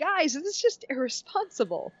it's like, guys, this is just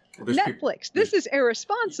irresponsible. Well, there's Netflix, this is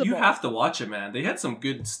irresponsible. You have to watch it, man. They had some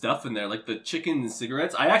good stuff in there, like the chicken and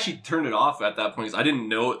cigarettes. I actually turned it off at that point because I didn't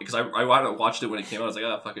know, because I watched it when it came out. I was like,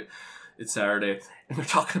 oh, fuck it. It's Saturday. And they're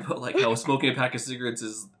talking about like how smoking a pack of cigarettes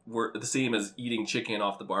is the same as eating chicken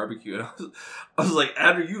off the barbecue. And I was like,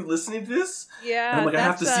 Ad, are you listening to this? Yeah. And I'm like, I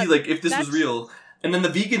have to see like if this was real. And then the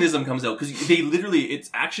veganism comes out because they literally,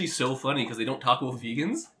 it's actually so funny because they don't talk about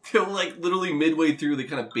vegans. They'll like literally midway through, they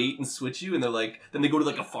kind of bait and switch you, and they're like, then they go to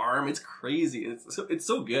like a farm. It's crazy. It's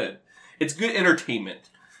so good. It's good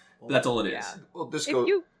entertainment. That's all it is. Yeah. Well, this If goes.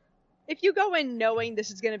 you go in knowing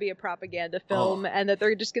this is going to be a propaganda film and that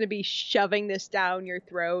they're just going to be shoving this down your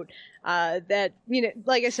throat, that,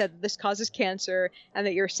 like I said, this causes cancer and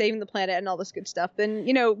that you're saving the planet and all this good stuff, then,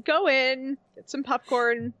 go in, get some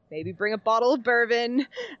popcorn, maybe bring a bottle of bourbon,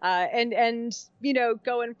 and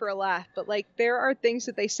go in for a laugh. But, like, there are things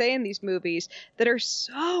that they say in these movies that are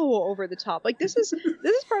so over the top. Like, this is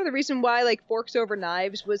part of the reason why, like, Forks Over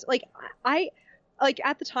Knives was, like,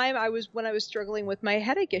 at the time when I was struggling with my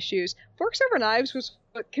headache issues, Forks Over Knives was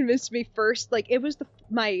what convinced me first. Like, it was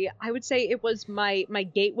I would say it was my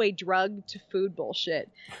gateway drug to food bullshit,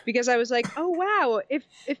 because I was like, oh wow,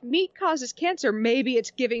 if meat causes cancer, maybe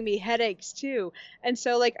it's giving me headaches too. And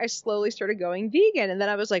so, like, I slowly started going vegan, and then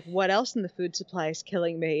I was like, what else in the food supply is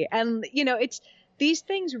killing me? And these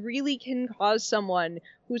things really can cause someone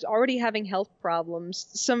who's already having health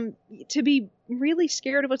problems to be really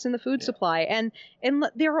scared of what's in the food supply. And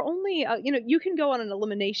there are only, you can go on an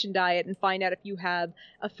elimination diet and find out if you have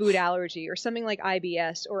a food allergy or something like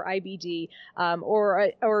IBS or IBD, or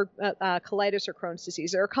colitis or Crohn's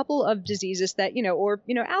disease. There are a couple of diseases that, or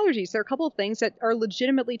allergies. There are a couple of things that are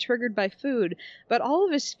legitimately triggered by food, but all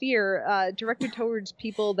of this fear directed towards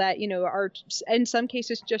people that, are in some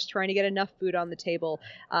cases just trying to get enough food on the table,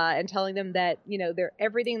 and telling them that,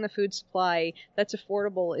 everything in the food supply that's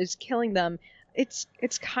affordable is killing them. It's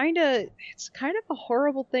kind of a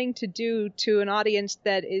horrible thing to do to an audience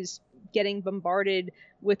that is getting bombarded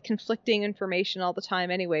with conflicting information all the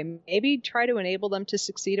time anyway. Maybe try to enable them to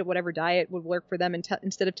succeed at whatever diet would work for them,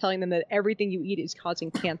 instead of telling them that everything you eat is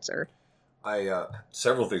causing cancer.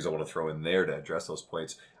 Several things I want to throw in there to address those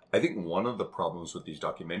points. I think one of the problems with these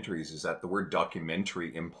documentaries is that the word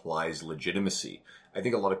documentary implies legitimacy. I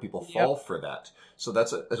think a lot of people fall for that. So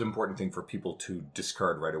that's an important thing for people to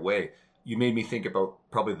discard right away. You made me think about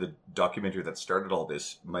probably the documentary that started all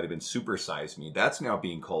this might have been Super Size Me. That's now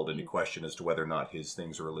being called into question as to whether or not his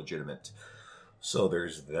things are legitimate. So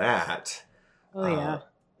there's that. Oh, yeah.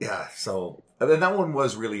 Yeah, so and then that one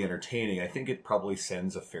was really entertaining. I think it probably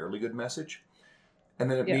sends a fairly good message. And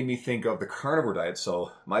then it made me think of the carnivore diet.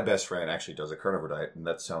 So my best friend actually does a carnivore diet, and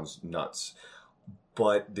that sounds nuts.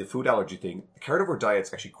 But the food allergy thing, the carnivore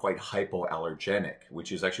diet's actually quite hypoallergenic,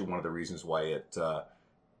 which is actually one of the reasons why it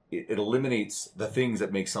eliminates the things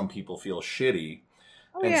that make some people feel shitty.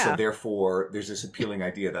 So therefore, there's this appealing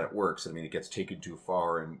idea that it works. I mean, it gets taken too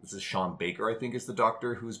far. And this is Sean Baker, I think, is the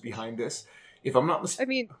doctor who's behind this. If I'm not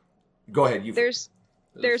mistaken. Go ahead.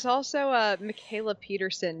 There's also Michaela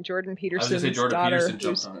Peterson, Jordan Peterson's I was going to say Jordan daughter. Peterson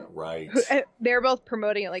jumped on it. Right. They're both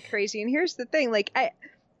promoting it like crazy. And here's the thing, like,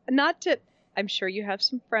 I'm sure you have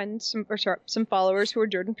some friends, some followers who are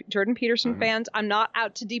Jordan Peterson fans. I'm not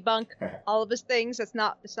out to debunk all of his things. That's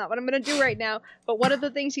not what I'm going to do right now. But one of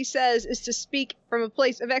the things he says is to speak from a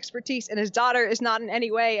place of expertise, and his daughter is not in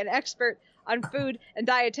any way an expert on food and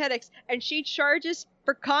dietetics, and she charges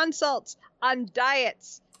for consults on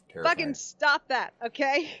diets. Terrifying. Fucking stop that,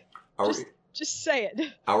 okay? Just say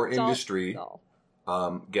it. Our It's industry, all.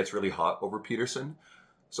 gets really hot over Peterson.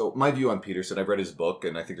 So my view on Peterson, I've read his book,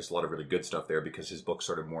 and I think there's a lot of really good stuff there because his book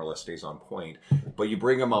sort of more or less stays on point. But you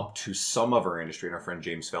bring him up to some of our industry, and our friend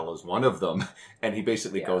James Fell is one of them, and he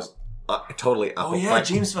basically goes totally apoplectic. Oh yeah,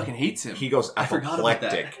 James fucking hates him. He goes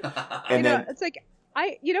apoplectic. And then it's like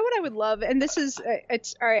you know what I would love, and this is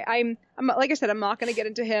it's all right. I'm like I said, I'm not going to get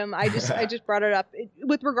into him. I just brought it up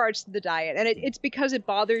with regards to the diet, and it's because it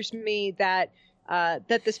bothers me that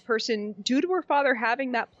this person, due to her father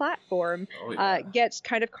having that platform, gets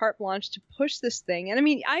kind of carte blanche to push this thing. And I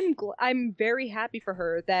mean, I'm very happy for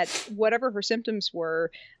her that whatever her symptoms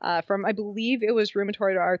were from, I believe it was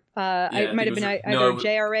rheumatoid it might have been either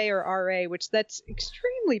JRA or RA, which that's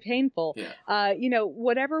extremely painful. Yeah.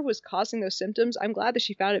 Whatever was causing those symptoms, I'm glad that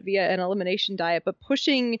she found it via an elimination diet. But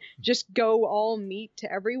pushing just go all meat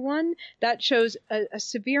to everyone, that shows a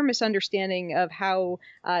severe misunderstanding of how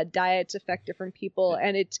diets affect different people,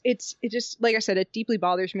 and it just, like I said, it deeply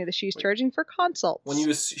bothers me that she's charging for consults. When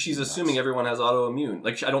she's assuming everyone has autoimmune.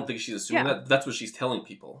 Like, I don't think she's assuming that. That's what she's telling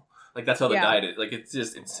people. Like, that's how the diet is. Like, it's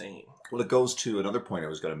just insane. Well, it goes to another point I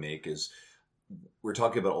was going to make is we're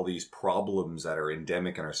talking about all these problems that are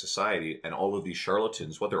endemic in our society, and all of these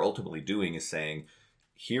charlatans, what they're ultimately doing is saying,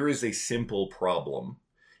 here is a simple problem,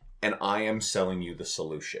 and I am selling you the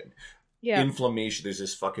solution. Yeah. Inflammation. There's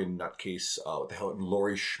this fucking nutcase. What the hell?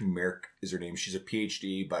 Lori Schmerk is her name. She's a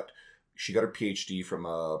PhD, but she got her PhD from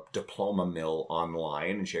a diploma mill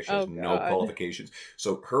online, and she actually has no qualifications.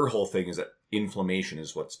 So her whole thing is that inflammation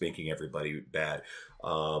is what's making everybody bad.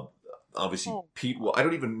 Obviously, Well, I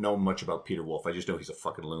don't even know much about Peter Wolf. I just know he's a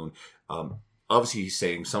fucking loon. Obviously, he's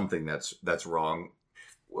saying something that's wrong.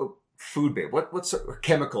 Well, food bait. What sort of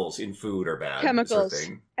chemicals in food are bad? Chemicals. Sort of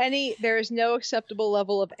thing. There is no acceptable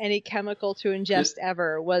level of any chemical to ingest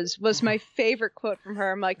ever was my favorite quote from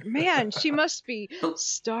her. I'm like, man, she must be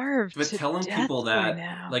starved. But to telling death people by that,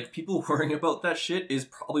 now. like, people worrying about that shit is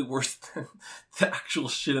probably worse than the actual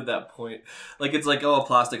shit at that point. Like, it's like, oh,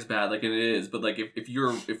 plastic's bad, like, and it is. But like, if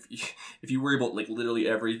you worry about like literally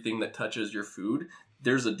everything that touches your food,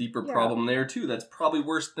 there's a deeper problem there too. That's probably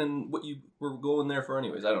worse than what you were going there for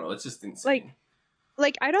anyways. I don't know. It's just insane.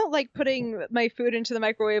 Like I don't like putting my food into the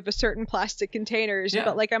microwave with certain plastic containers,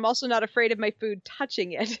 but like I'm also not afraid of my food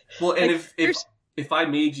touching it. Well, and like, if I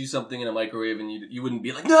made you something in a microwave and you wouldn't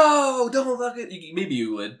be like, no, don't fuck it. Maybe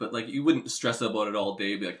you would, but like you wouldn't stress about it all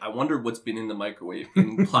day. Be like, I wonder what's been in the microwave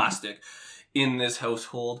in plastic in this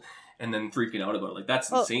household, and then freaking out about it. Like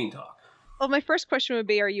that's insane talk. Well, my first question would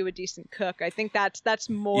be, are you a decent cook? I think that's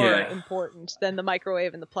more important than the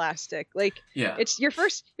microwave and the plastic. Like, it's your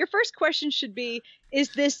first question should be, is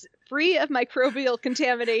this free of microbial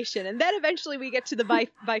contamination? And then eventually we get to the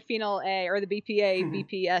bisphenol A or the BPA,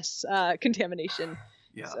 BPS contamination.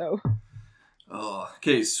 Yeah. So. Oh,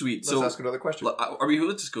 okay, sweet. Let's ask another question.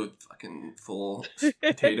 Let's just go fucking full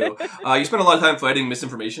potato. You spent a lot of time fighting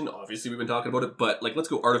misinformation. Obviously, we've been talking about it, but like, let's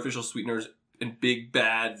go artificial sweeteners and big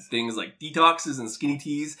bad things like detoxes and skinny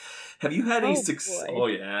teas. Have you had any success? Oh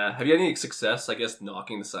yeah. Have you had any success, I guess,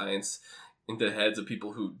 knocking the science into the heads of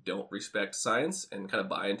people who don't respect science and kind of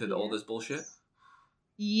buy into all this bullshit?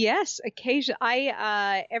 Yes, occasionally.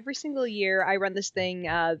 I every single year I run this thing.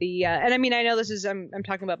 And I mean, I know this is I'm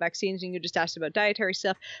talking about vaccines, and you just asked about dietary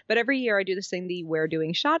stuff. But every year I do this thing, the We're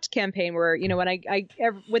Doing Shots campaign, where when I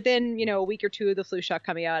within a week or two of the flu shot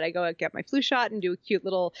coming out, I go and get my flu shot and do a cute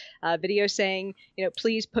little video saying,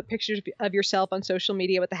 please put pictures of yourself on social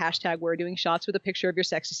media with the hashtag We're Doing Shots with a picture of your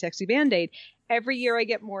sexy Band-Aid. Every year I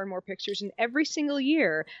get more and more pictures, and every single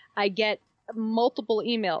year I get multiple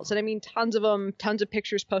emails, and I mean tons of them, tons of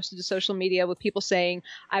pictures posted to social media with people saying,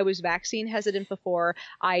 I was vaccine hesitant before,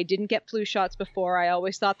 I didn't get flu shots before, I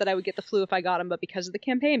always thought that I would get the flu if I got them, but because of the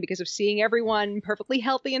campaign, because of seeing everyone perfectly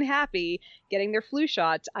healthy and happy getting their flu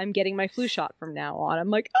shots, I'm getting my flu shot from now on. I'm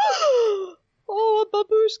like, oh,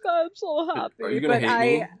 babushka, I'm so happy. Are you gonna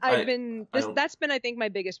hate me? That's been, I think, my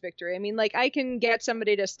biggest victory. I mean, like, I can get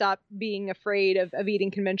somebody to stop being afraid of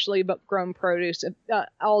eating conventionally grown produce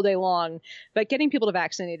all day long, but getting people to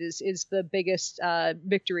vaccinate is the biggest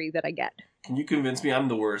victory that I get. Can you convince me I'm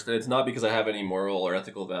the worst? And it's not because I have any moral or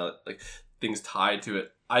ethical things tied to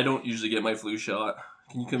it. I don't usually get my flu shot.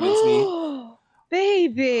 Can you convince me?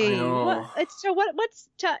 Baby, I know.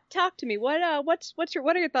 Talk to me. What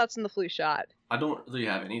are your thoughts on the flu shot? I don't really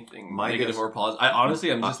have anything negative or positive. I'm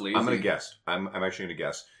just lazy. I'm gonna guess. I'm actually gonna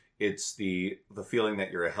guess. It's the feeling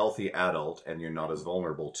that you're a healthy adult and you're not as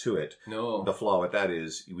vulnerable to it. No. The flaw with that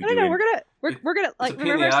is we're gonna like,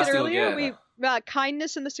 remember I said earlier, we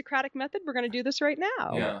kindness and the Socratic method. We're gonna do this right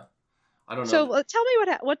now. Yeah. I don't know. So tell me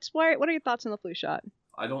what are your thoughts on the flu shot?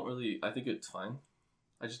 I don't really. I think it's fine.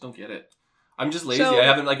 I just don't get it. I'm just lazy. So- I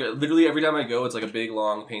haven't, like, literally every time I go, it's like a big,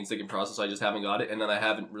 long, painstaking process. I just haven't got it, and then I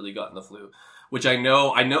haven't really gotten the flu. Which I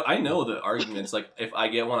know the arguments. Like, if I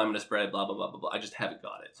get one, I'm gonna spread it. Blah blah blah blah blah. I just haven't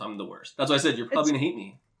got it, so I'm the worst. That's why I said you're probably gonna hate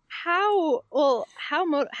me. How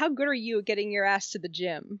good are you at getting your ass to the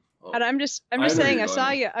gym? Oh, And I'm just I know saying, you're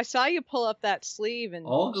going. I saw you pull up that sleeve and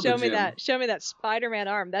I'll go to show the me gym. that Spider-Man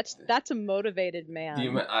arm. That's a motivated man.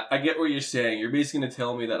 I get what you're saying. You're basically gonna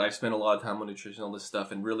tell me that I've spent a lot of time on nutrition, all this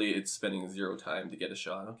stuff, and really it's spending 0 time to get a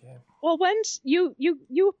shot. Okay. Well, once you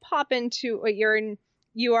pop into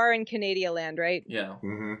you are in Canada land, right? Yeah.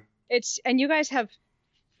 Mm-hmm. And you guys have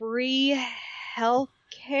free health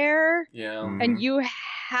care, Yeah. and you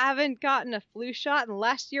haven't gotten a flu shot. And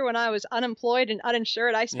last year when I was unemployed and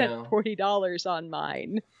uninsured, I spent Yeah. $40 on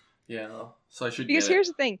mine. Yeah. So I should. Because get here's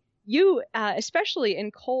the thing, you especially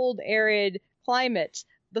in cold, arid climates,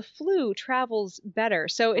 the flu travels better.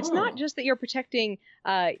 So it's not Oh. just that you're protecting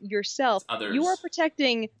yourself; Others. you are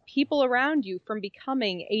protecting people around you from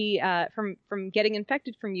becoming from getting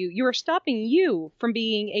infected from you. You are stopping you from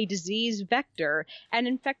being a disease vector and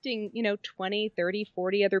infecting 20, 30,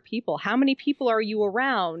 40 other people. How many people are you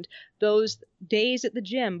around those days at the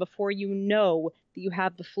gym before you know that you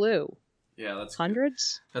have the flu? Yeah, that's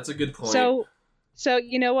Hundreds. That's a good point. So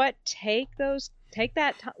you know what? Take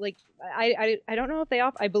that. Like I don't know if they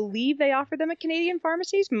offer. I believe they offer them at Canadian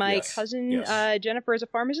pharmacies. My Yes, cousin yes. Jennifer is a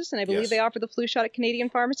pharmacist, and I believe Yes. they offer the flu shot at Canadian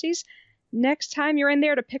pharmacies. Next time you're in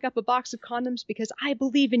there to pick up a box of condoms, because I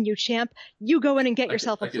believe in you, champ. You go in and get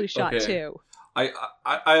yourself a flu shot okay. too.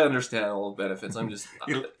 I understand all the benefits. I'm just.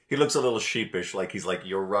 He looks a little sheepish, like he's like,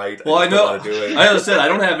 "You're right." Well, I just don't know. wanna do it. I said I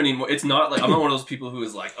don't have any more. It's not like I'm not one of those people who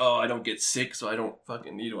is like, oh, I don't get sick, so I don't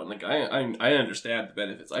fucking need one. Like I understand the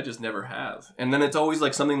benefits. I just never have. And then it's always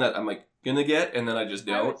like something that I'm like gonna get, and then I just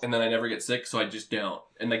don't, and then I never get sick, so I just don't.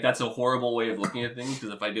 And like that's a horrible way of looking at things,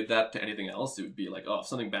 because if I did that to anything else, it would be like, oh, if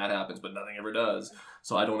something bad happens, but nothing ever does,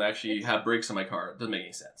 so I don't actually have brakes on my car. It doesn't make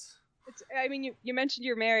any sense. I mean, you mentioned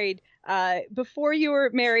you're married. Before you were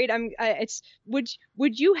married,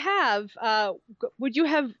 would you have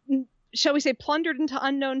shall we say plundered into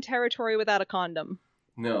unknown territory without a condom?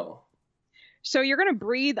 No. So you're gonna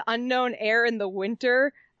breathe unknown air in the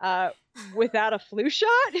winter without a flu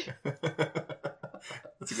shot?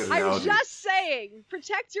 That's a good I'm analogy. just saying,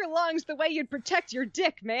 protect your lungs the way you'd protect your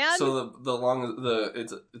dick, man. So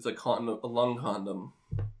it's a condom, a lung condom.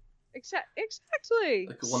 Exactly.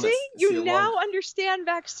 Like the one See, that's- see, you a now long- understand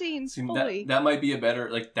vaccines See, fully. that might be a better,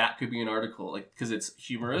 like, that could be an article, like, because it's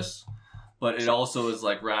humorous, but it also is,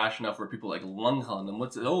 like, rash enough where people like lung condom.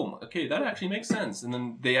 Okay, that actually makes sense. And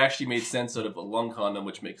then they actually made sense out of a lung condom,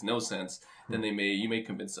 which makes no sense. Then you may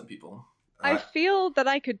convince some people. I feel that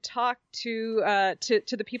I could talk to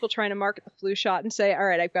the people trying to market the flu shot and say, all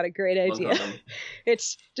right, I've got a great Lung idea. condom.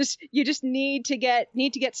 It's just you just need to get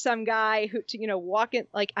some guy who to walk in,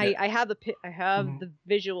 like Yeah. I have the Mhm. the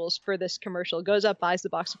visuals for this commercial. Goes up, buys the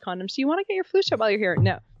box of condoms. Do you want to get your flu shot while you're here?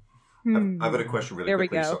 No. I've got a question really There we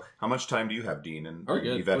quickly. go. So, how much time do you have, Dean and We're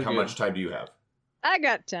good. Yvette? We're How good. much time do you have? I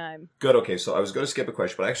got time. Good. Okay, so I was going to skip a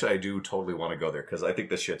question, but actually, I do totally want to go there because I think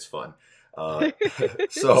this shit's fun.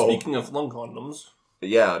 So, Speaking of lung condoms,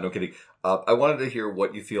 yeah, no kidding. I wanted to hear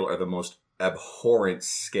what you feel are the most abhorrent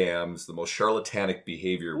scams, the most charlatanic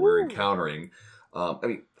behavior we're Ooh. encountering. I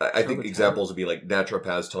mean, I think Charlatan. examples would be like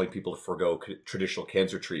naturopaths telling people to forego traditional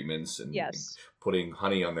cancer treatments and Yes. putting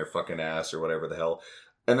honey on their fucking ass or whatever the hell.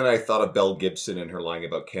 And then I thought of Belle Gibson and her lying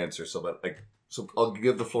about cancer. So I'll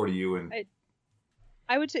give the floor to you. And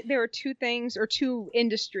I would say there are two things or two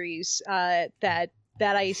industries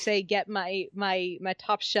that I say get my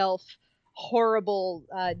top shelf horrible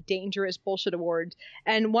dangerous bullshit award,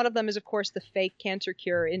 and one of them is of course the fake cancer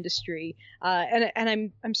cure industry,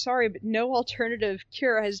 and I'm sorry, but no alternative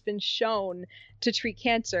cure has been shown to treat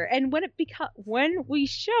cancer. And when we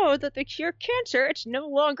show that they cure cancer, it's no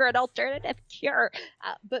longer an alternative cure.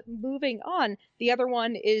 But moving on, the other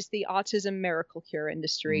one is the autism miracle cure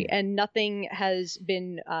industry, and nothing has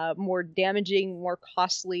been more damaging, more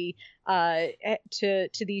costly to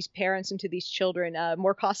these parents and to these children,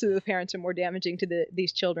 more costly to the parents and more damaging to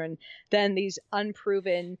these children than these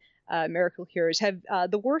unproven miracle cures.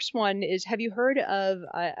 The worst one is, have you heard of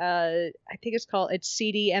I think it's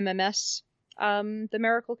CDMMS, the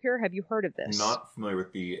miracle cure? Have you heard of this? not familiar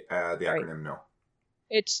with the acronym, no.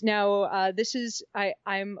 It's now,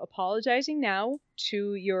 I'm apologizing now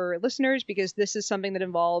to your listeners because this is something that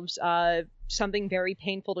involves something very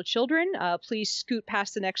painful to children. Please scoot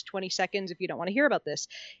past the next 20 seconds if you don't want to hear about this.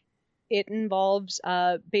 It involves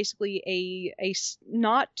basically a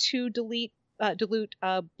not to delete dilute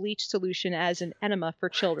bleach solution as an enema for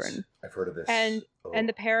children. I've heard of this. And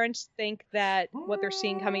the parents think that what they're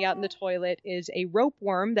seeing coming out in the toilet is a rope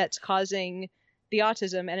worm that's causing the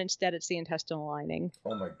autism, and instead it's the intestinal lining.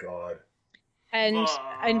 Oh my god. And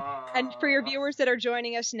for your viewers that are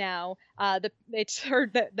joining us now, the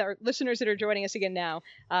listeners that are joining us again now,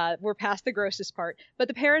 we're past the grossest part. But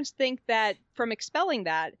the parents think that from expelling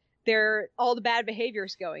that, all the bad behavior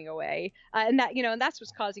is going away, and that's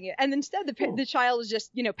what's causing it. And instead, the child is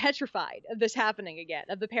just petrified of this happening again,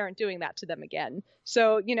 of the parent doing that to them again.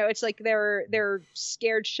 So it's like they're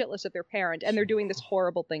scared shitless of their parent, and they're doing this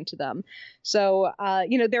horrible thing to them. So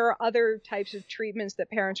there are other types of treatments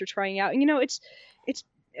that parents are trying out, and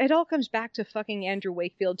it all comes back to fucking Andrew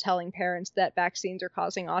Wakefield telling parents that vaccines are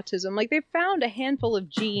causing autism. Like, they've found a handful of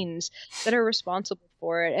genes that are responsible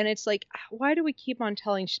for it. And it's like, why do we keep on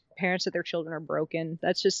telling parents that their children are broken?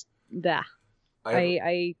 That's just, the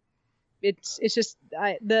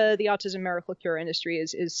autism miracle cure industry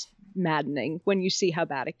is maddening when you see how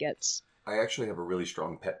bad it gets. I actually have a really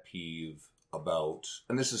strong pet peeve about,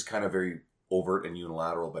 and this is kind of very overt and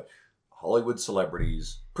unilateral, but Hollywood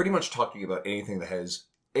celebrities pretty much talking about anything that has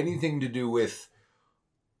anything to do with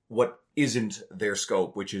what isn't their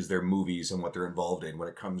scope, which is their movies and what they're involved in when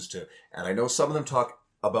it comes to, and I know some of them talk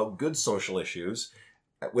about good social issues.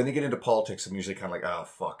 When they get into politics, I'm usually kind of like, oh,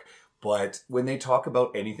 fuck. But when they talk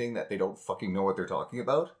about anything that they don't fucking know what they're talking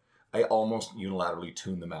about, I almost unilaterally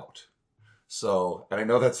tune them out. So, and I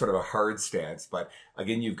know that's sort of a hard stance, but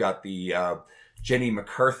again, you've got the Jenny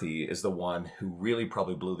McCarthy is the one who really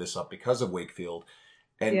probably blew this up because of Wakefield.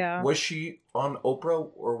 And was she on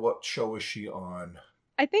Oprah, or what show was she on?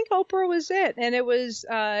 I think Oprah was it, and it was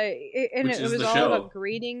it was all about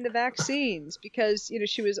greening the vaccines, because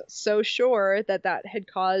she was so sure that had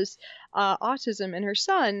caused autism in her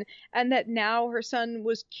son, and that now her son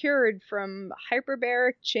was cured from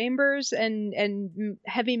hyperbaric chambers and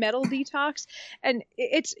heavy metal detox. And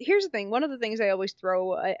here's the thing: one of the things I always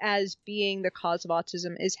throw as being the cause of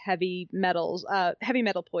autism is heavy metal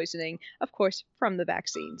poisoning, of course, from the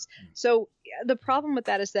vaccines. So the problem with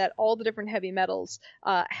that is that all the different heavy metals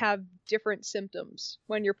have different symptoms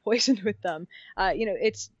when you're poisoned with them.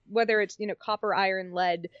 It's whether it's copper, iron,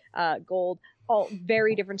 lead, gold, all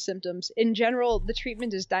very different symptoms. In general, the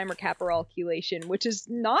treatment is dimercaprol chelation, which is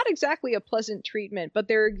not exactly a pleasant treatment, but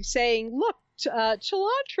they're saying, look,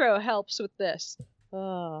 cilantro helps with this.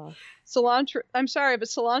 Cilantro, I'm sorry, but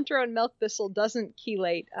cilantro and milk thistle doesn't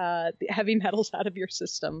chelate the heavy metals out of your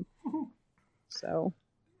system. So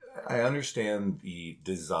I understand the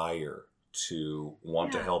desire to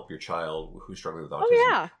want to help your child who's struggling with autism. Oh,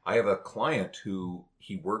 yeah. I have a client who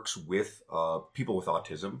he works with people with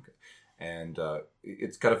autism, and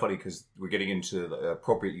it's kind of funny because we're getting into the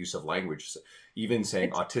appropriate use of language. Even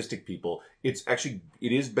saying autistic people, it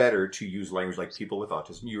is better to use language like people with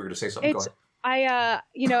autism. You were going to say something. Go ahead.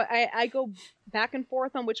 I go back and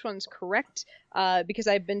forth on which one's correct because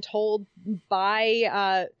I've been told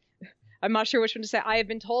by I'm not sure which one to say. I have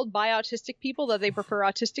been told by autistic people that they prefer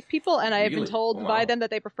autistic people, and I have been told by them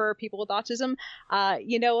that they prefer people with autism.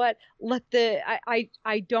 You know what?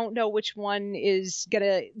 I don't know which one is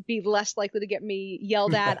gonna be less likely to get me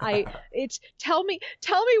yelled at. Tell me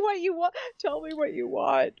what you want. Tell me what you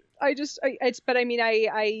want. When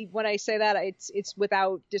I say that, it's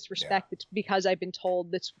without disrespect. Yeah. It's because I've been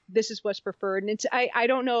told this is what's preferred, and I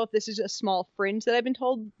don't know if this is a small fringe that I've been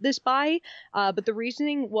told this by, but the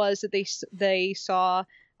reasoning was that they saw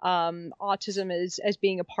autism as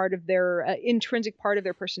being a part of their intrinsic part of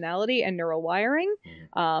their personality and neural wiring,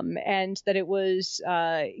 and that it was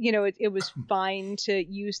it was fine to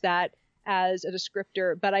use that as a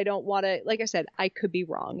descriptor, but I don't want to, like I said, I could be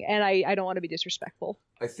wrong, and I don't want to be disrespectful.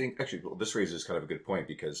 I think, actually, this raises kind of a good point,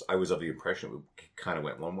 because I was of the impression it kind of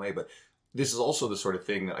went one way, but this is also the sort of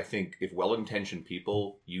thing that I think if well-intentioned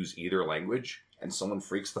people use either language and someone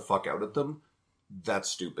freaks the fuck out at them, that's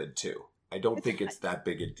stupid too. I don't think it's that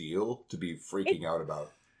big a deal to be freaking out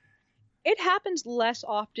about. It happens less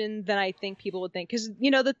often than I think people would think, because,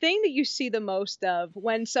 the thing that you see the most of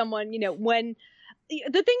when someone,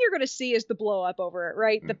 the thing you're going to see is the blow up over it,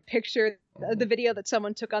 right? The picture, the video that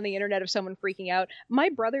someone took on the internet of someone freaking out. My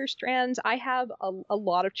brother's trans. I have a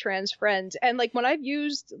lot of trans friends. And when I've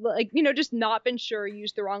used, just not been sure,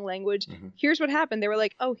 used the wrong language, here's what happened. They were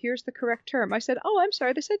like, oh, here's the correct term. I said, oh, I'm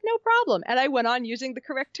sorry. They said, no problem. And I went on using the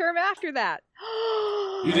correct term after that.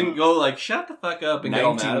 You didn't go shut the fuck up and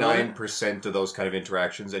 99% of those kind of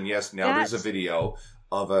interactions. And yes, now there's a video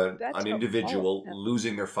of an individual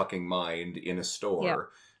losing their fucking mind in a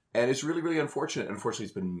store. Yeah. And it's really, really unfortunate. Unfortunately,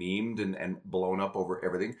 it's been memed and blown up over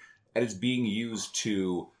everything. And it's being used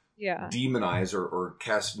to demonize or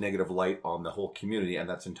cast negative light on the whole community, and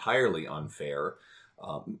that's entirely unfair.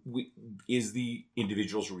 Is the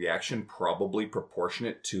individual's reaction probably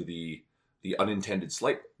proportionate to the unintended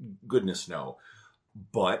slight? Goodness, no.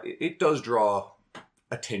 But it does draw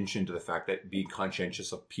attention to the fact that being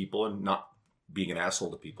conscientious of people and not being an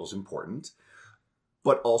asshole to people is important.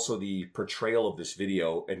 But also the portrayal of this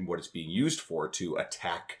video and what it's being used for to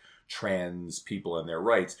attack trans people and their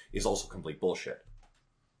rights is also complete bullshit.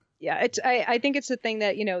 Yeah, I think it's the thing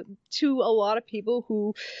that, to a lot of people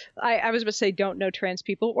who I was about to say don't know trans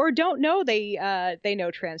people or don't know they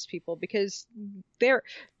know trans people, because they're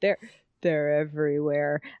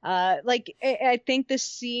everywhere. I think this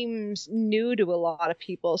seems new to a lot of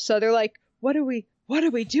people. So they're like, what do we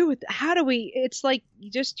do with how do we? It's like, you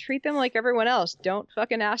just treat them like everyone else. Don't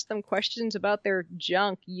fucking ask them questions about their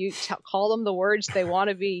junk. You call them the words they want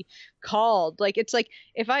to be called. Like, it's like,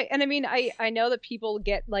 I know that people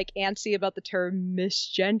get like antsy about the term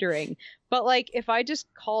misgendering, but like, if I just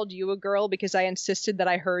called you a girl because I insisted that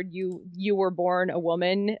I heard you were born a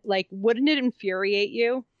woman, like, wouldn't it infuriate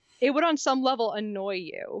you? It would on some level annoy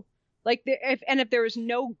you. Like, if there was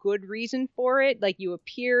no good reason for it, like you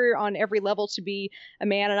appear on every level to be a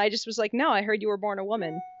man, and I just was like, no, I heard you were born a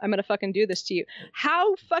woman. I'm gonna fucking do this to you.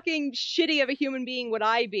 How fucking shitty of a human being would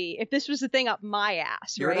I be if this was the thing up my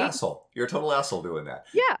ass, You're right? an asshole. You're a total asshole doing that.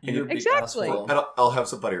 Yeah, exactly. And I'll have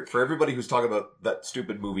some fun here. For everybody who's talking about that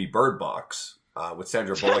stupid movie Bird Box, with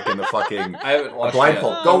Sandra Bullock in the fucking I haven't watched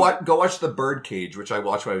blindfold. it. Go watch The Birdcage, which I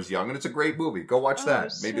watched when I was young, and it's a great movie. Go watch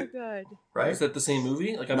that. So good. Right? Is that the same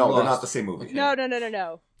movie? Like, I'm No, lost. they're not the same movie. Okay.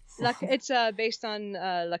 No. It's based on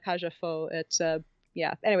La Cage aux Folles. It's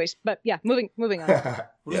yeah. Anyways, but yeah, moving on.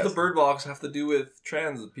 What does the Bird Box have to do with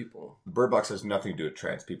trans people? Bird Box has nothing to do with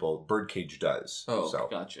trans people. Birdcage does. Oh, so.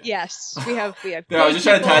 gotcha. Yes, we have. No, I was just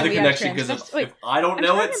trying to tie the people, and we have connection, because trans. if I don't I'm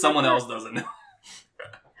know trying it, to someone remember. else doesn't know.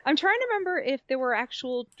 I'm trying to remember if there were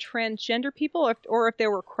actual transgender people or if there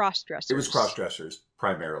were cross-dressers. It was cross-dressers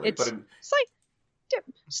primarily, It's but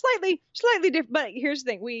slightly different. But here's the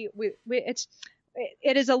thing: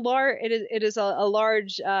 it is a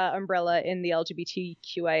large umbrella in the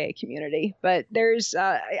LGBTQIA community. But there's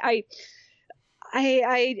I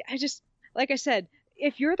just, like I said,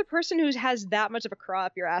 if you're the person who has that much of a craw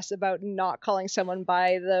up your ass about not calling someone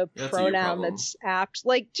by the That's pronoun that's apt,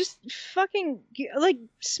 like, just fucking like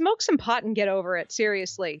smoke some pot and get over it.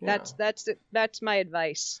 Seriously, Yeah. that's my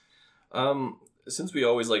advice. Since we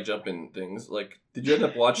always like jump in things, like, did you end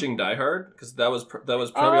up watching Die Hard? Because that was probably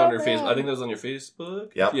on your man. Facebook. I think that was on your Facebook.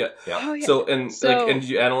 Yep. Yeah. Oh yeah. So and did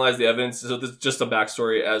you analyze the evidence? So this is just a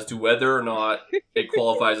backstory as to whether or not it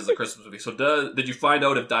qualifies as a Christmas movie. So did you find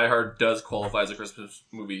out if Die Hard does qualify as a Christmas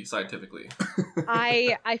movie scientifically?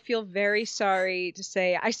 I feel very sorry to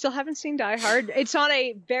say I still haven't seen Die Hard. It's on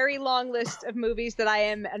a very long list of movies that I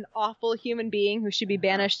am an awful human being who should be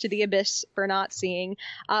banished to the abyss for not seeing.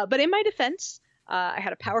 But in my defense, I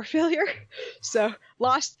had a power failure, so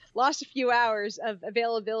lost a few hours of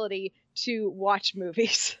availability to watch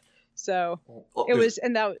movies. So it was,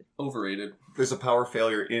 and that Overrated. There's a power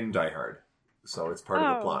failure in Die Hard, so it's part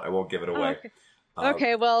of the plot. I won't give it away. okay.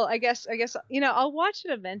 Okay, well, I guess I'll watch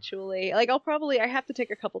it eventually. Like, I have to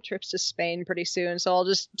take a couple trips to Spain pretty soon, so I'll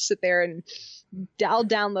just sit there and I'll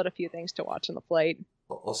download a few things to watch on the flight.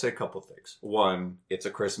 I'll say a couple things. One, it's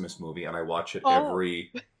a Christmas movie, and I watch it Oh.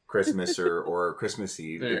 every Christmas or Christmas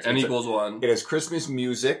Eve. There, N equals 1. It has Christmas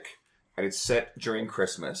music, and it's set during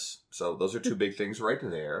Christmas. So those are two big things right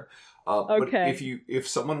there. Okay. But if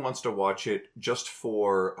someone wants to watch it just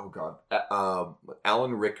for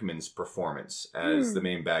Alan Rickman's performance as the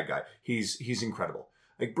main bad guy, he's incredible.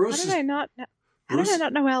 Like Bruce. How did I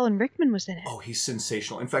not know Alan Rickman was in it? Oh, he's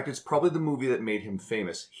sensational. In fact, it's probably the movie that made him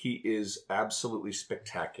famous. He is absolutely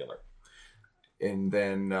spectacular. And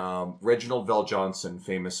then Reginald VelJohnson,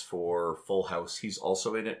 famous for Full House, he's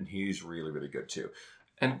also in it, and he's really, really good too.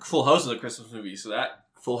 And Full House is a Christmas movie, so that...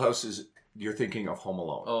 Full House is, you're thinking of Home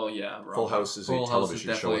Alone. Oh, yeah. Wrong. Full House is Full a House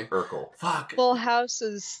television is show with definitely- Urkel. Fuck. Full House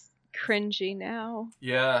is cringy now.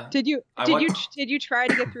 Yeah. Did you I try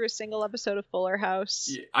to get through a single episode of Fuller House?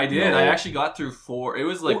 Yeah, I did. No. I actually got through 4. It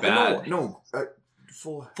was, like, bad. No.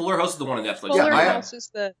 Fuller House is the one on Netflix. Fuller I- House is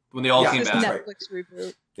the When they all Yeah, came is that's back. right. Netflix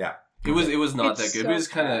reboot. Yeah. It was not It's that good. so It was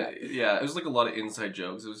kind bad. of... Yeah, it was like a lot of inside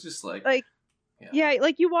jokes. It was just like... Yeah,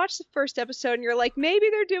 like you watch the first episode and you're like, maybe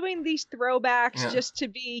they're doing these throwbacks Yeah. just to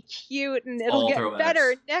be cute and it'll all get throwbacks.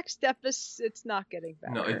 better. Next episode, it's not getting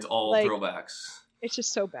better. No, it's all Like, throwbacks. It's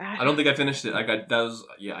just so bad. I don't think I finished it.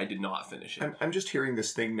 I did not finish it. I'm just hearing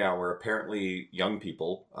this thing now where apparently young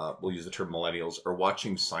people, we'll use the term millennials, are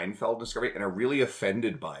watching Seinfeld Discovery and are really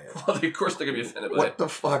offended by it. Well, of course they're going to be offended by What it. the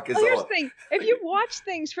fuck is Well, here's all? the thing: if you watch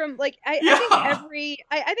things from like, I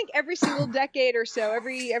think every single decade or so,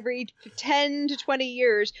 every 10 to 20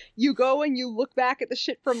 years, you go and you look back at the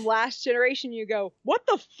shit from last generation. You go, what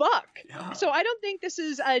the fuck? Yeah. So I don't think this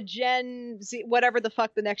is a Gen Z, whatever the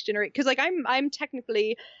fuck the next generation. Because like I'm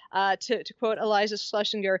technically, to quote Eliza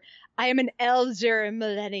Schlesinger, I am an elder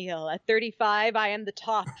millennial. At 35, I am the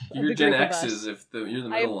top. You're of the Gen group of X's us. you're the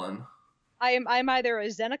middle one. I'm either a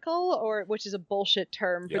Xenical, or which is a bullshit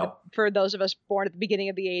term for those of us born at the beginning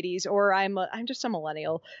of the 80s, or I'm just a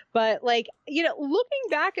millennial. But like, looking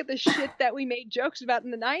back at the shit that we made jokes about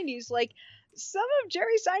in the 90s, like some of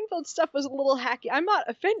Jerry Seinfeld's stuff was a little hacky. I'm not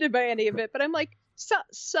offended by any of it, but I'm like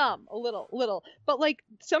a little. But like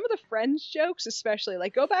some of the Friends jokes, especially,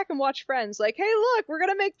 like go back and watch Friends. Like, hey, look, we're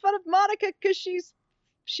gonna make fun of Monica because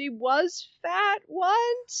she was fat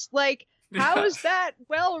once. Like, how is that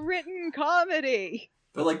well-written comedy?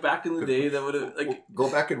 But like back in the day, that would have like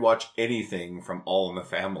Go back and watch anything from All in the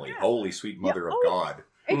Family. Yeah. Holy sweet mother of God.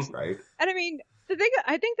 Right? And I mean,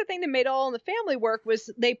 I think the thing that made All in the Family work was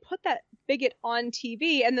they put that bigot on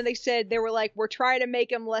TV, and then they were like, we're trying to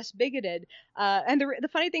make him less bigoted. And the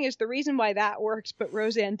funny thing is, the reason why that works, but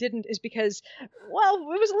Roseanne didn't, is because, well,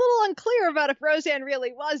 it was a little unclear about if Roseanne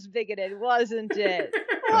really was bigoted, wasn't it?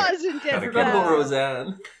 Wasn't it? Forgettable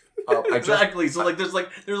Roseanne. I Exactly. So there's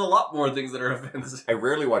a lot more things that are offensive. I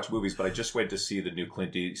rarely watch movies, but I just went to see the new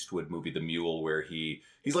Clint Eastwood movie, The Mule, where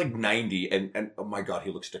he's like 90 and oh my God,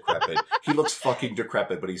 he looks decrepit. He looks fucking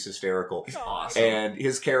decrepit, but he's hysterical. He's awesome. And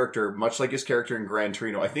his character, much like his character in Gran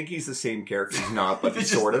Torino, I think he's the same character. He's not, but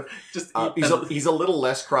he's sort of. He's a little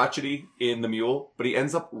less crotchety in The Mule, but he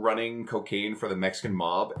ends up running cocaine for the Mexican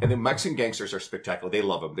mob. And the Mexican gangsters are spectacular. They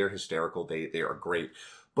love him. They're hysterical. They are great.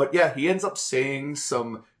 But yeah, he ends up saying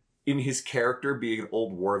in his character being an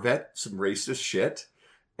old war vet, some racist shit.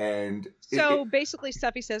 And basically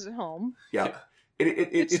stuff he says at home. Yeah.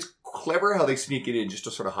 It's clever how they sneak it in just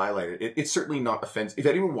to sort of highlight it. It's certainly not offensive. If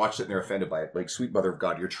anyone watched it and they're offended by it, like, sweet mother of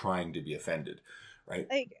God, you're trying to be offended, right?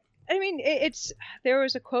 I mean, there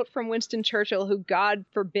was a quote from Winston Churchill, who, God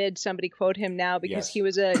forbid somebody quote him now, because he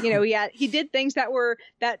was he did things that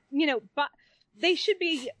but they should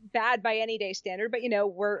be bad by any day standard, but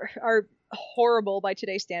are horrible by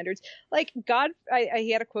today's standards. Like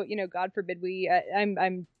he had a quote, God forbid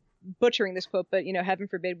I'm butchering this quote, but heaven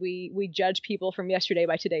forbid we judge people from yesterday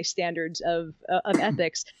by today's standards of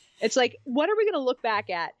ethics. It's like, what are we going to look back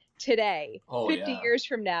at today, 50 years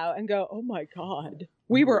from now, and go, oh my God,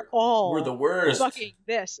 we're the worst, fucking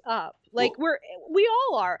this up. Like, we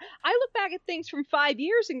all are. I look back at things from 5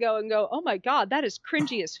 years ago and go, oh my God, that is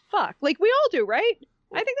cringy as fuck. Like, we all do, right?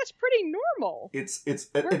 I think that's pretty normal.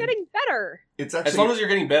 We're getting better. It's actually, as long as you're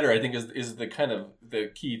getting better, I think is the kind of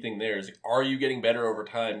the key thing there is, like, are you getting better over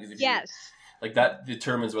time? Because if that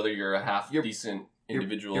determines whether you're a half decent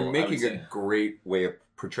individual. You're making a great way of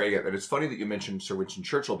portraying it. And it's funny that you mentioned Sir Winston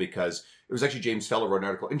Churchill, because it was actually James Feller wrote an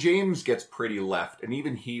article, and James gets pretty left, and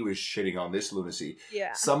even he was shitting on this lunacy.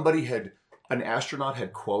 Yeah. An astronaut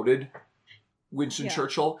had quoted Winston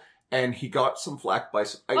Churchill, and he got some flack by.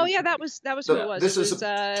 That was who it was. This is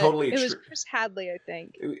totally. It was Chris Hadley, I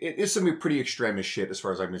think. It is some pretty extremist shit, as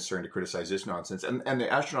far as I'm concerned, to criticize this nonsense. And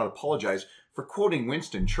the astronaut apologized for quoting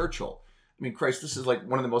Winston Churchill. I mean, Christ, this is like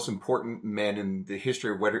one of the most important men in the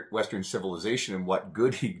history of Western civilization, and what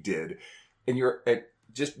good he did. And you're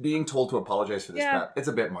just being told to apologize for this crap. It's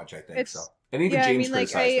a bit much, I think. And even James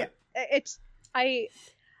criticized it.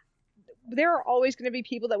 There are always going to be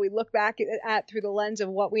people that we look back at through the lens of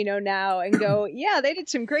what we know now and go, yeah, they did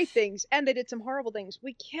some great things and they did some horrible things.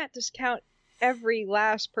 We can't discount every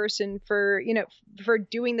last person for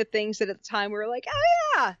doing the things that at the time we were like, oh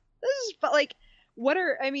yeah, this is like, what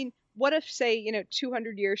if, say,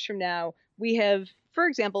 200 years from now, we have, for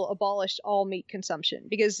example, abolished all meat consumption,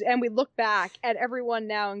 and we look back at everyone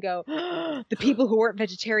now and go, oh, the people who weren't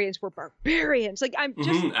vegetarians were barbarians. Like, I'm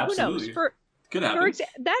just, who knows? Could happen.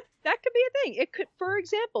 That could be a thing. It could, for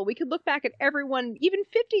example, we could look back at everyone even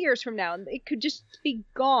 50 years from now, and it could just be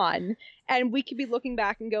gone, and we could be looking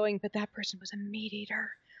back and going, but that person was a meat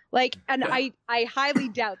eater. Like, and I highly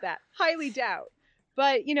doubt that. Highly doubt.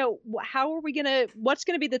 But, how are we what's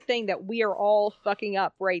going to be the thing that we are all fucking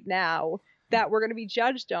up right now that we're going to be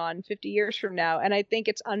judged on 50 years from now? And I think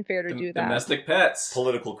it's unfair to do that. Domestic pets.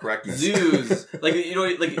 Political correctness. Zoos.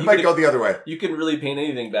 It might go the other way. You can really paint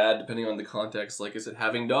anything bad depending on the context. Like, is it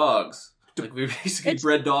having dogs? Like, we basically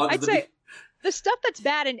bred dogs. the stuff that's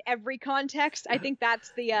bad in every context, I think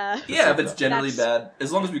that's the if it's generally bad,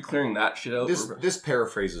 as long as we're clearing that shit out. This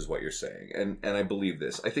paraphrases what you're saying, and I believe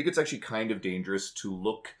this. I think it's actually kind of dangerous to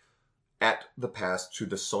look at the past through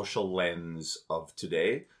the social lens of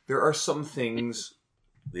today. There are some things,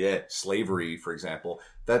 slavery, for example,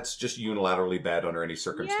 that's just unilaterally bad under any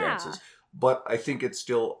circumstances. Yeah. But I think it's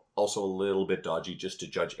still also a little bit dodgy just to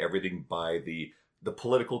judge everything by the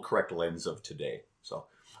political correct lens of today. So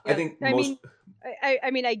I think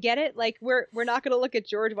I get it. Like we're not going to look at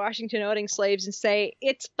George Washington owning slaves and say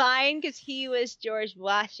it's fine because he was George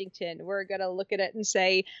Washington. We're going to look at it and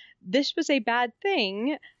say this was a bad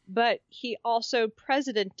thing, but he also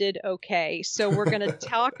presidented okay. So we're going to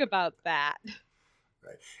talk about that.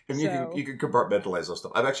 Right, and you can compartmentalize those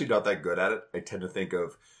stuff. I'm actually not that good at it. I tend to think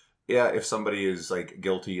of if somebody is like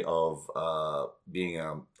guilty of being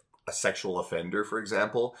a sexual offender, for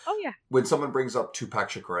example. Oh, yeah. When someone brings up Tupac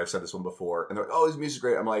Shakur, I've said this one before, and they're like, oh, his music's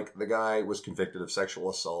great. I'm like, the guy was convicted of sexual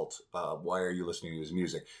assault. Why are you listening to his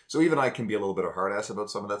music? So even I can be a little bit of hard ass about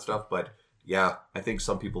some of that stuff, but yeah, I think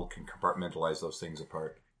some people can compartmentalize those things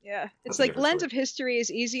apart. Yeah, it's like lens of history is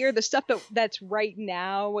easier. The stuff that's right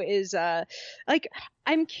now is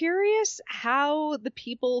I'm curious how the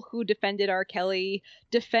people who defended R. Kelly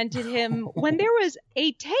defended him when there was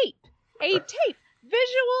a tape,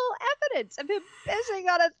 visual evidence of him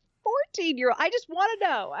pissing on a 14-year-old. I just want to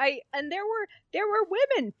know. And there were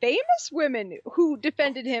women, famous women, who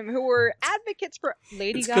defended him, who were advocates for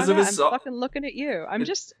Lady Gaga. I'm fucking looking at you.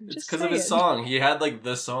 It's because of his song. He had like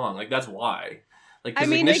the song. Like that's why. Like, I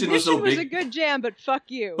mean, Ignition was so big. Was a good jam, but fuck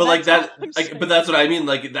you. But like that, but that's what I mean.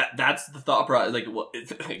 Like that's the thought process. Like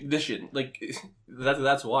it's Ignition. Like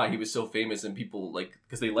that's why he was so famous and people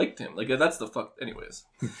because they liked him. Like that's the fuck. Anyways,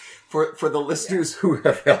 for the listeners who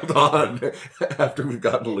have held on after we've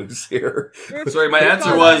gotten loose here. Sorry, my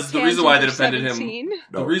answer was the reason why I defended 17. him.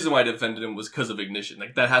 The reason why I defended him was because of Ignition.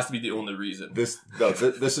 Like that has to be the only reason. This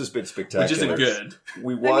has been spectacular. Which isn't good. I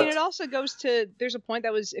mean, it also goes to there's a point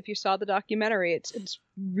that was if you saw the documentary, it's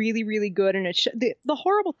really, really good, and the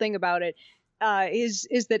horrible thing about it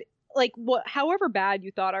is that however bad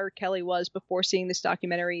you thought R. Kelly was before seeing this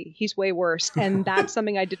documentary, he's way worse, and that's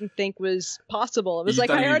something I didn't think was possible. It was like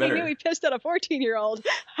I already knew he pissed on a 14-year-old.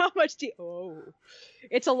 How much do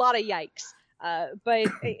it's a lot of yikes, but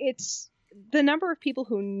it's the number of people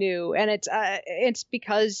who knew, and it's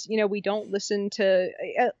because we don't listen to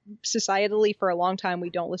societally for a long time. We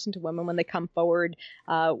don't listen to women when they come forward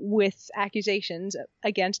with accusations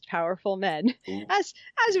against powerful men, as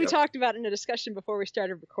we talked about in a discussion before we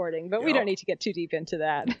started recording. But we don't need to get too deep into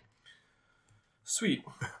that. Sweet.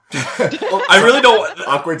 I really don't.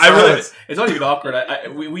 Awkward silence. It's not even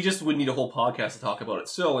awkward. We just would need a whole podcast to talk about it.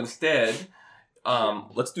 So instead.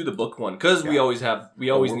 Let's do the book one because we always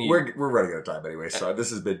need. We're running out of time anyway, so this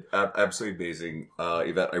has been absolutely amazing,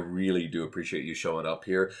 Yvette. I really do appreciate you showing up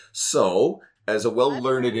here. So, as a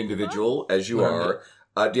well-learned individual as you are,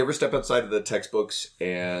 do you ever step outside of the textbooks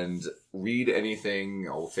and read anything,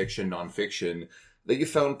 fiction, nonfiction, that you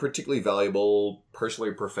found particularly valuable, personally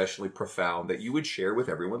or professionally profound, that you would share with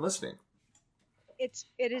everyone listening? It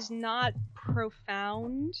is not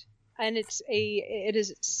profound. And it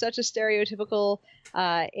is such a stereotypical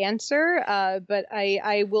answer, but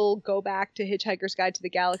I will go back to Hitchhiker's Guide to the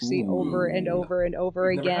Galaxy over and over and over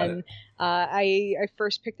again. I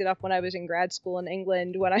first picked it up when I was in grad school in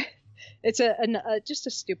England. It's just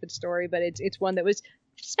a stupid story, but it's one that was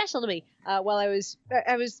special to me. While I was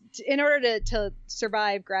in order to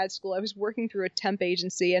survive grad school, I was working through a temp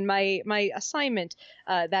agency, and my assignment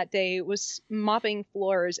that day was mopping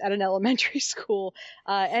floors at an elementary school,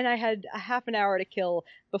 and I had a half an hour to kill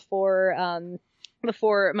before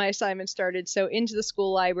my assignment started. So into the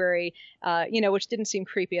school library, which didn't seem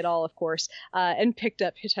creepy at all, of course, and picked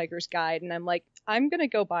up Hitchhiker's Guide. And I'm like, I'm going to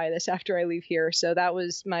go buy this after I leave here. So that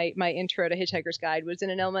was my intro to Hitchhiker's Guide, was in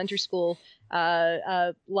an elementary school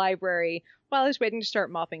library while I was waiting to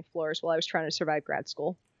start mopping floors while I was trying to survive grad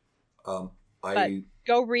school. But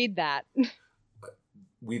go read that.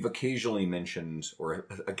 We've occasionally mentioned, or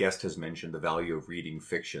a guest has mentioned, the value of reading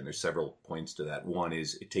fiction. There's several points to that. One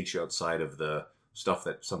is it takes you outside of the stuff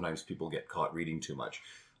that sometimes people get caught reading too much.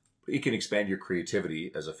 It can expand your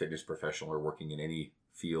creativity as a fitness professional or working in any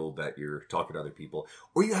field that you're talking to other people,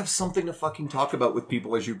 or you have something to fucking talk about with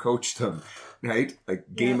people as you coach them, right? Like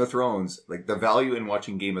Game of Thrones, like the value in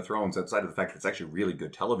watching Game of Thrones, outside of the fact that it's actually really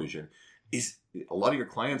good television, is a lot of your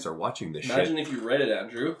clients are watching this shit. Imagine if you read it,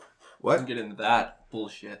 Andrew. What? Get into that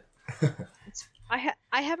bullshit.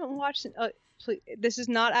 I haven't watched this is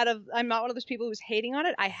not out of, I'm not one of those people who's hating on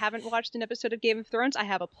it. I haven't watched an episode of Game of Thrones. I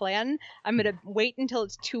have a plan. I'm going to wait until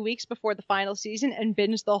it's 2 weeks before the final season and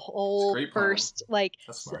binge the whole first, like,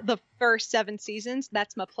 the first 7 seasons.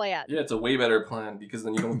 That's my plan. Yeah, it's a way better plan because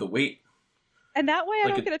then you don't have to wait. And that way I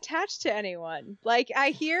don't get attached to anyone. Like,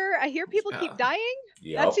 I hear people keep dying.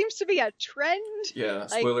 Yep. That seems to be a trend. Yeah,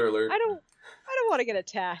 spoiler alert. I don't want to get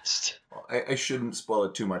attached. Well, I shouldn't spoil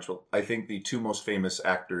it too much. But I think the 2 most famous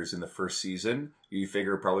actors in the first season, you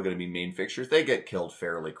figure are probably going to be main fixtures. They get killed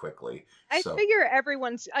fairly quickly. I figure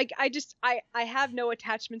everyone's like, I have no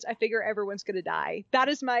attachments. I figure everyone's going to die. That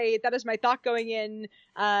is my thought going in.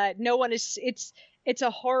 No one is. It's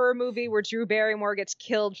a horror movie where Drew Barrymore gets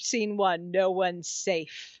killed. Scene 1. No one's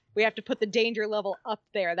safe. We have to put the danger level up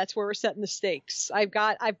there. That's where we're setting the stakes.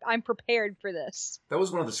 I'm prepared for this. That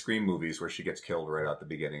was one of the Scream movies where she gets killed right at the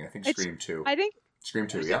beginning. I think Scream 2. I think Scream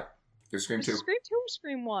 2. Yeah, there's Scream 2. Scream 2 or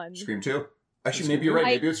Scream 1? Scream 2. Actually, maybe you're right.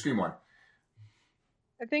 Maybe it's Scream 1.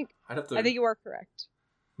 I think you are correct.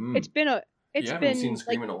 It's been seen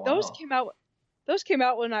Scream in a while. Those came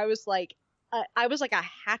out when I was like a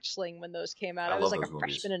hatchling when those came out. I was like a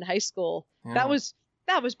freshman in high school. Yeah.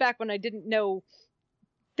 That was back when I didn't know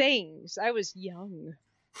things. I was young.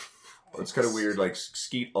 Well, it's kind of weird. Like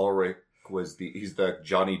Skeet Ulrich he's the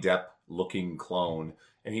Johnny Depp looking clone,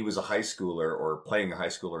 and he was a high schooler or playing a high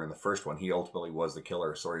schooler in the first one. He ultimately was the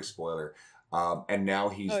killer. Sorry, spoiler. And now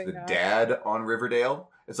he's the dad on Riverdale.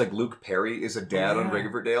 It's like Luke Perry is a dad on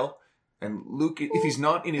Riverdale. And Luke, if he's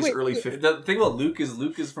not in his early 50s... The thing about Luke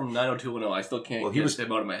is from 90210. I still can't get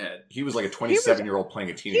him out of my head. He was like a 27-year-old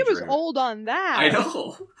playing a teenager. He was old on that. I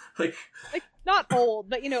know. like not old,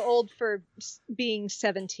 but, old for being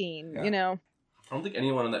 17, I don't think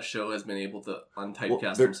anyone on that show has been able to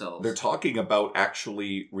untypecast themselves. They're talking about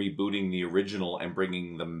actually rebooting the original and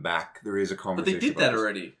bringing them back. There is a conversation. But they did that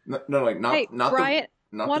already. Not Brian...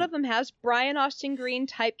 One of them has. Brian Austin Green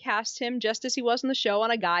typecast him just as he was in the show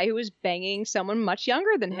on a guy who was banging someone much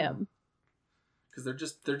younger than him. Because they're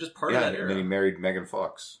just part of that era. And then he married Megan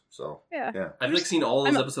Fox. So yeah. I've seen all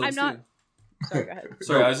those episodes too. Sorry, go ahead.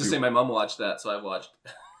 Sorry, I was just saying my mom watched that, so I've watched.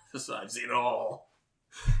 So I've seen it all.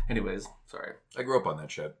 Anyways, sorry. I grew up on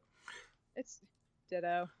that shit. It's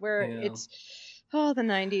ditto. It's the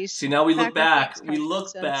 90s. See, now we look back. We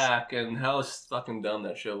look back and how fucking dumb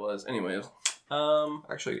that show was. Anyways.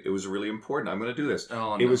 Actually, it was really important. I'm going to do this.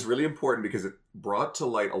 Oh, It was really important because it brought to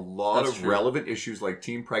light a lot of relevant issues like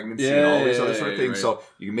teen pregnancy and all these other sort of things. Right. So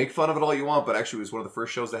you can make fun of it all you want, but actually it was one of the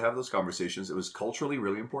first shows to have those conversations. It was culturally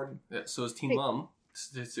really important. Yeah, so is Teen Mom.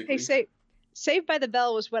 Hey, Saved by the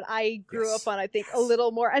Bell was what I grew up on, I think, a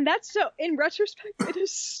little more. And that's so, in retrospect, it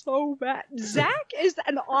is so bad. Zach is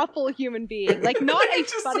an awful human being. Like, not a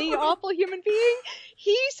funny, awful human being.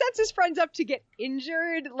 He sets his friends up to get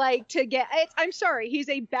injured, I'm sorry, he's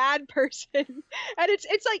a bad person. And it's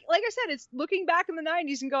like I said, it's looking back in the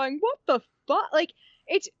 90s and going, what the fuck? Like,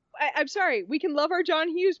 I'm sorry, we can love our John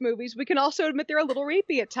Hughes movies. We can also admit they're a little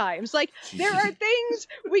rapey at times. Like, there are things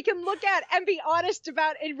we can look at and be honest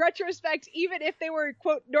about in retrospect, even if they were,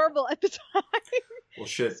 quote, normal at the time. Well,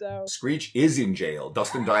 shit. So. Screech is in jail.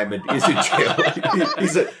 Dustin Diamond is in jail.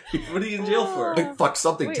 What are you in jail for?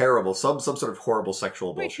 Something terrible. Some sort of horrible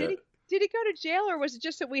sexual bullshit. Did he go to jail, or was it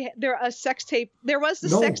just that there a sex tape? There was the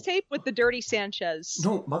sex tape with the dirty Sanchez.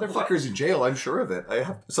 No, motherfucker's in jail. I'm sure of it.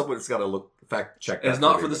 Someone's got to fact check. It's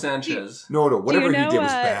not for the Sanchez. No. Whatever he did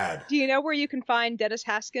was bad. Do you know where you can find Dennis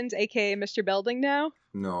Haskins, aka Mr. Belding, now?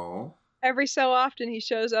 No. Every so often, he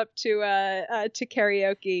shows up to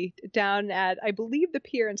karaoke down at, I believe, the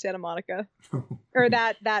pier in Santa Monica, or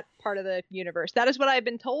that part of the universe. That is what I've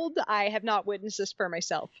been told. I have not witnessed this for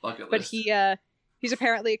myself, but he's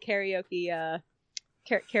apparently a karaoke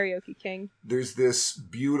king. There's this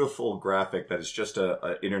beautiful graphic that is just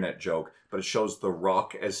a internet joke, but it shows The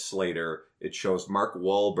Rock as Slater, it shows Mark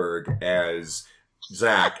Wahlberg as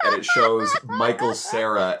Zach, and it shows Michael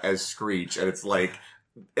Cera as Screech, and it's like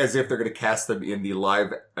as if they're going to cast them in the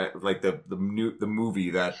live, like the movie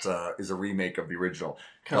that is a remake of the original.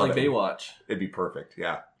 Kind of like Baywatch. It'd be perfect,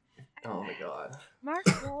 yeah. Oh my god. Mark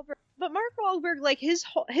Wahlberg, like his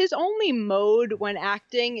only mode when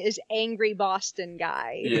acting is angry Boston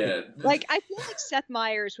guy. Yeah. Like, I feel like Seth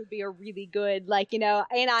Meyers would be a really good, like, ain't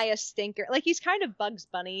I a stinker? Like, he's kind of Bugs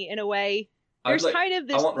Bunny in a way. There's kind of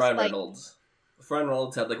this. I want Ryan Reynolds. If Ryan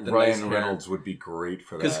Reynolds had like the Ryan Reynolds would be great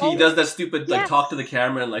for that. Because he does that stupid talk to the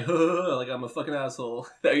camera and like I'm a fucking asshole.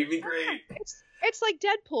 That would be great. It's like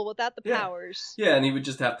Deadpool without the powers. Yeah, and he would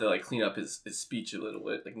just have to like clean up his speech a little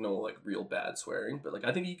bit, like no like real bad swearing, but like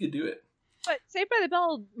I think he could do it. But Saved by the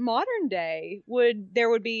Bell modern day there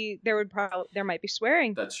might be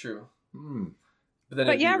swearing. That's true. But then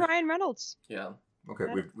But yeah, Ryan Reynolds. Yeah. Okay,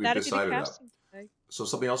 we've That'd be the decided that. casting today. So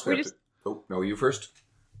something else We we have just- to... Oh, no, you first?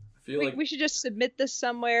 I feel like We should just submit this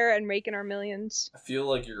somewhere and rake in our millions. I feel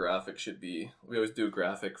like your graphic should be. We always do a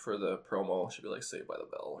graphic for the promo. It should be like Saved by the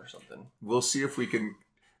Bell or something. We'll see if we can...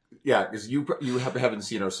 Yeah, because you haven't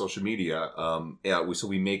seen our social media. So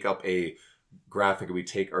we make up a graphic and we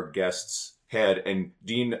take our guest's head, and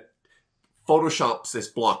Dean photoshops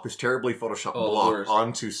this terribly photoshopped Oh, the block worst.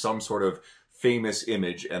 onto some sort of famous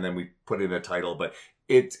image, and then we put in a title. But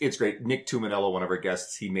it's great. Nick Tuminello, one of our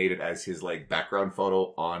guests, he made it as his like background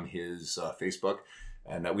photo on his Facebook.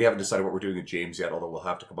 And we haven't decided what we're doing with James yet, although we'll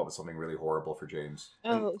have to come up with something really horrible for James.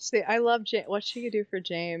 Oh, see, I love James. What should you do for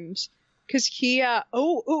James? Because he,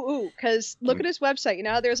 because look at his website. You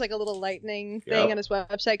know how there's like a little lightning thing Yep. on his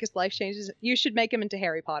website because life changes? You should make him into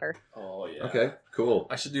Harry Potter. Oh yeah. Okay, cool.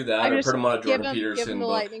 I should do that or put him on a Jordan give Peterson him the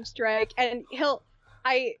book. lightning strike, and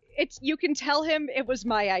you can tell him it was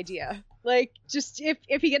my idea. Like, just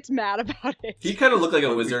if he gets mad about it. He kind of looked like a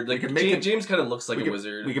We- wizard. we Like can make him- James kind of looks like we a can,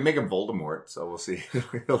 wizard. We can make him Voldemort, so we'll see.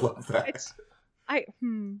 He'll love that. That'd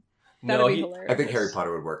no, be he. hilarious. I think Harry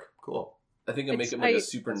Potter would work. Cool. I think I'll make It's- him like I- a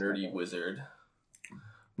super it's nerdy perfect. wizard.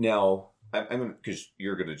 Now, I'm because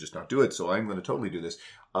you're going to just not do it, so I'm going to totally do this.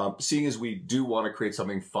 Seeing as we do want to create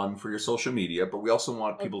something fun for your social media, but we also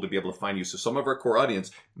want people to be able to find you. So some of our core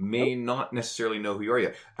audience may not necessarily know who you are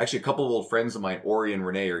yet. Actually, a couple of old friends of mine, Ori and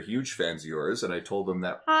Renee, are huge fans of yours, and I told them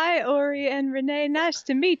that, Hi, Ori and Renee. Nice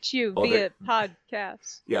to meet you Oh, via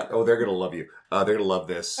podcast. yeah, they're going to love you. They're going to love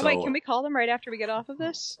this. So, Oh, wait, can we call them right after we get off of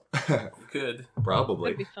this? You could.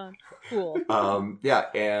 probably. That'd be fun. Cool. Yeah,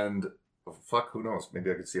 and fuck, who knows? Maybe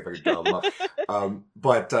I could see if I could dial them up.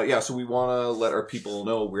 Yeah, so we want to let our people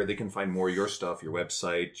know where they can find more of your stuff, your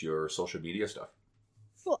website, your social media stuff.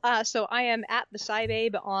 Cool. So I am at the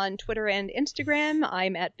SciBabe on Twitter and Instagram.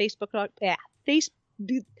 I'm at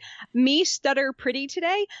me stutter pretty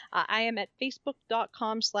today. I am at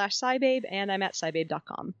facebook.com/SciBabe, and I'm at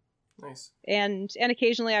SciBabe.com. Nice. And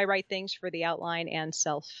occasionally I write things for the outline and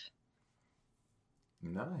self.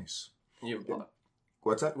 Nice. You have a pod-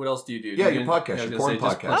 What's that? What else do you do? Yeah, Do you- your podcast, I was your gonna porn say,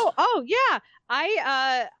 just podcast. Oh yeah.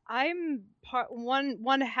 I'm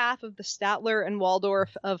one half of the Statler and Waldorf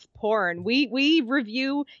of porn. We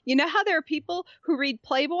review. You know how there are people who read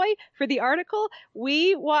Playboy for the article?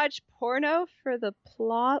 We watch porno for the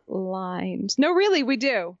plot lines. No, really, we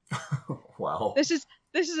do. Wow.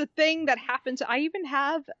 This is a thing that happens. I even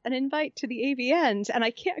have an invite to the AVNs, and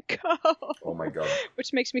I can't go. Oh my god.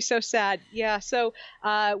 Which makes me so sad. Yeah, so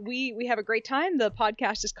we have a great time. The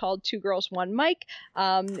podcast is called Two Girls, One Mic,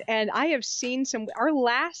 and I have seen our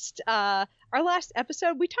last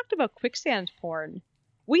episode. We talked about quicksand porn.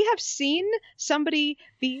 We have seen somebody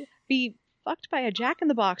be fucked by a Jack in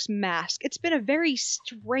the Box mask. It's been a very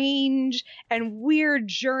strange and weird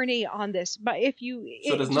journey on this. But So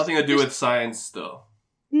it has nothing to do with science, though.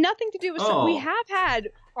 Nothing to do with Oh. we have had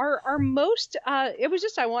our most it was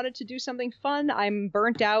just I wanted to do something fun. I'm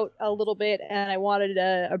burnt out a little bit and I wanted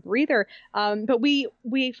a breather, but we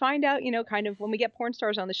find out, kind of when we get porn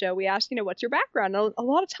stars on the show, we ask, what's your background, and a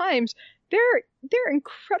lot of times they're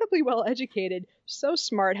incredibly well educated, so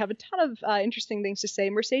smart, have a ton of interesting things to say.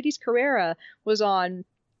 Mercedes Carrera was on.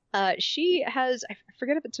 She has, I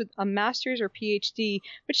forget if it's a master's or PhD,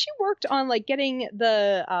 but she worked on like getting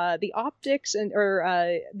the optics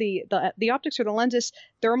the optics or the lenses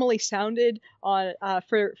thermally sounded on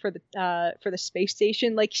for the space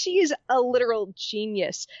station. Like, she is a literal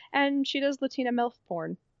genius, and she does Latina MILF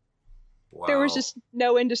porn. Wow. There was just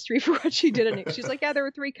no industry for what she did in it. She's like, yeah, there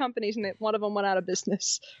were 3 companies and one of them went out of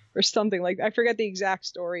business or something. Like, I forget the exact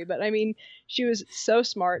story, but I mean, she was so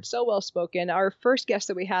smart, so well spoken. Our first guest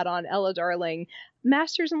that we had on, Ella Darling,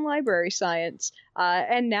 master's in library science,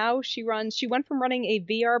 and now she went from running a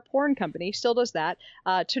VR porn company, still does that,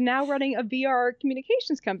 to now running a VR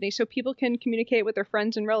communications company, so people can communicate with their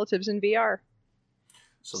friends and relatives in VR.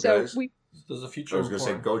 So guys, There's a future. I was in going to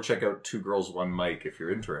say, porn. go check out Two Girls, One Mic if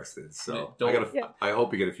you're interested. So Yeah, I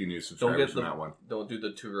hope you get a few new Don't subscribers get from that one. Don't do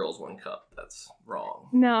the 2 girls, 1 cup. That's wrong.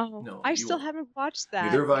 No, I you still won't. haven't watched that.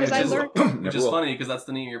 Neither have I. because I Which is- learned, Which is funny because that's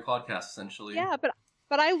the name of your podcast, essentially. yeah,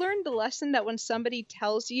 but I learned the lesson that when somebody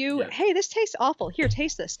tells you, Yeah. hey, this tastes awful, here,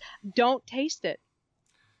 taste this, don't taste it.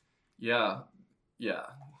 Yeah.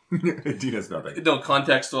 Dina's nothing. No,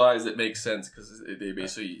 context-wise, it makes sense because they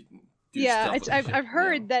basically do Yeah, stuff with I've it,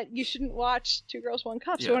 heard that you shouldn't watch Two Girls, One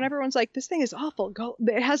Cup. So Yeah. when everyone's like, this thing is awful, go,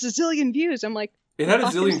 it has a zillion views, I'm like, It had a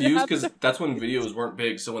Fuck, zillion is it views up because to- that's when videos weren't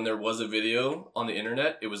big. So when there was a video on the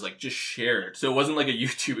internet, it was like just shared. So it wasn't like a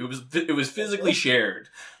YouTube. It was physically shared.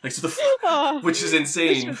 Like, so oh, which is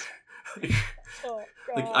insane. Oh,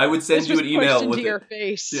 Like, God. I would send This you was an email pushed with into your it.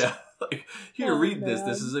 face. Yeah, like, here, Oh, read this. man.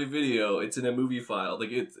 This is a video. It's in a movie file. Like,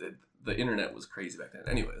 the internet was crazy back then.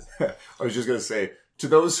 Anyways, I was just going to say, to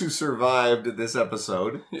those who survived this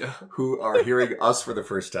episode, yeah. who are hearing us for the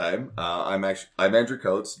first time, I'm Andrew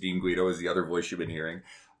Coates. Dean Guido is the other voice you've been hearing.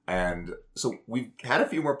 And so we've had a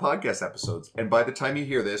few more podcast episodes. And by the time you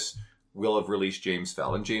hear this, we'll have released James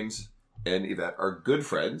Fallon. James and Yvette are good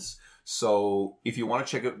friends. So if you want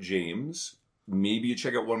to check out James, maybe you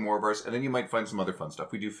check out one more of ours, and then you might find some other fun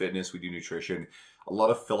stuff. We do fitness, we do nutrition, a lot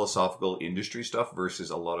of philosophical industry stuff versus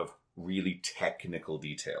a lot of really technical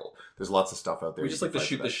detail. There's lots of stuff out there. We just like to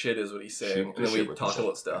shoot the shit, is what he's saying. And then we talk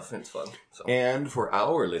about stuff, and it's fun. So. And for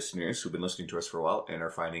our listeners who've been listening to us for a while and are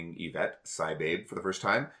finding Yvette, SciBabe, for the first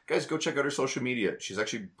time, guys, go check out her social media. She's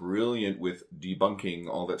actually brilliant with debunking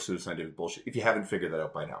all that pseudoscientific bullshit, if you haven't figured that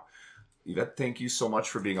out by now. Yvette, thank you so much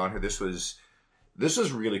for being on here. This was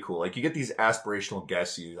really cool. Like, you get these aspirational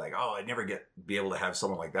guests, you're like, oh, I'd never be able to have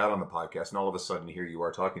someone like that on the podcast, and all of a sudden here you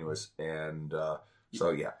are talking to us. And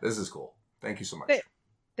so yeah, this is cool. Thank you so much.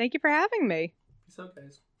 Thank you for having me. Peace out,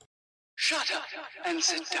 guys. Shut up and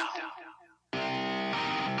sit down.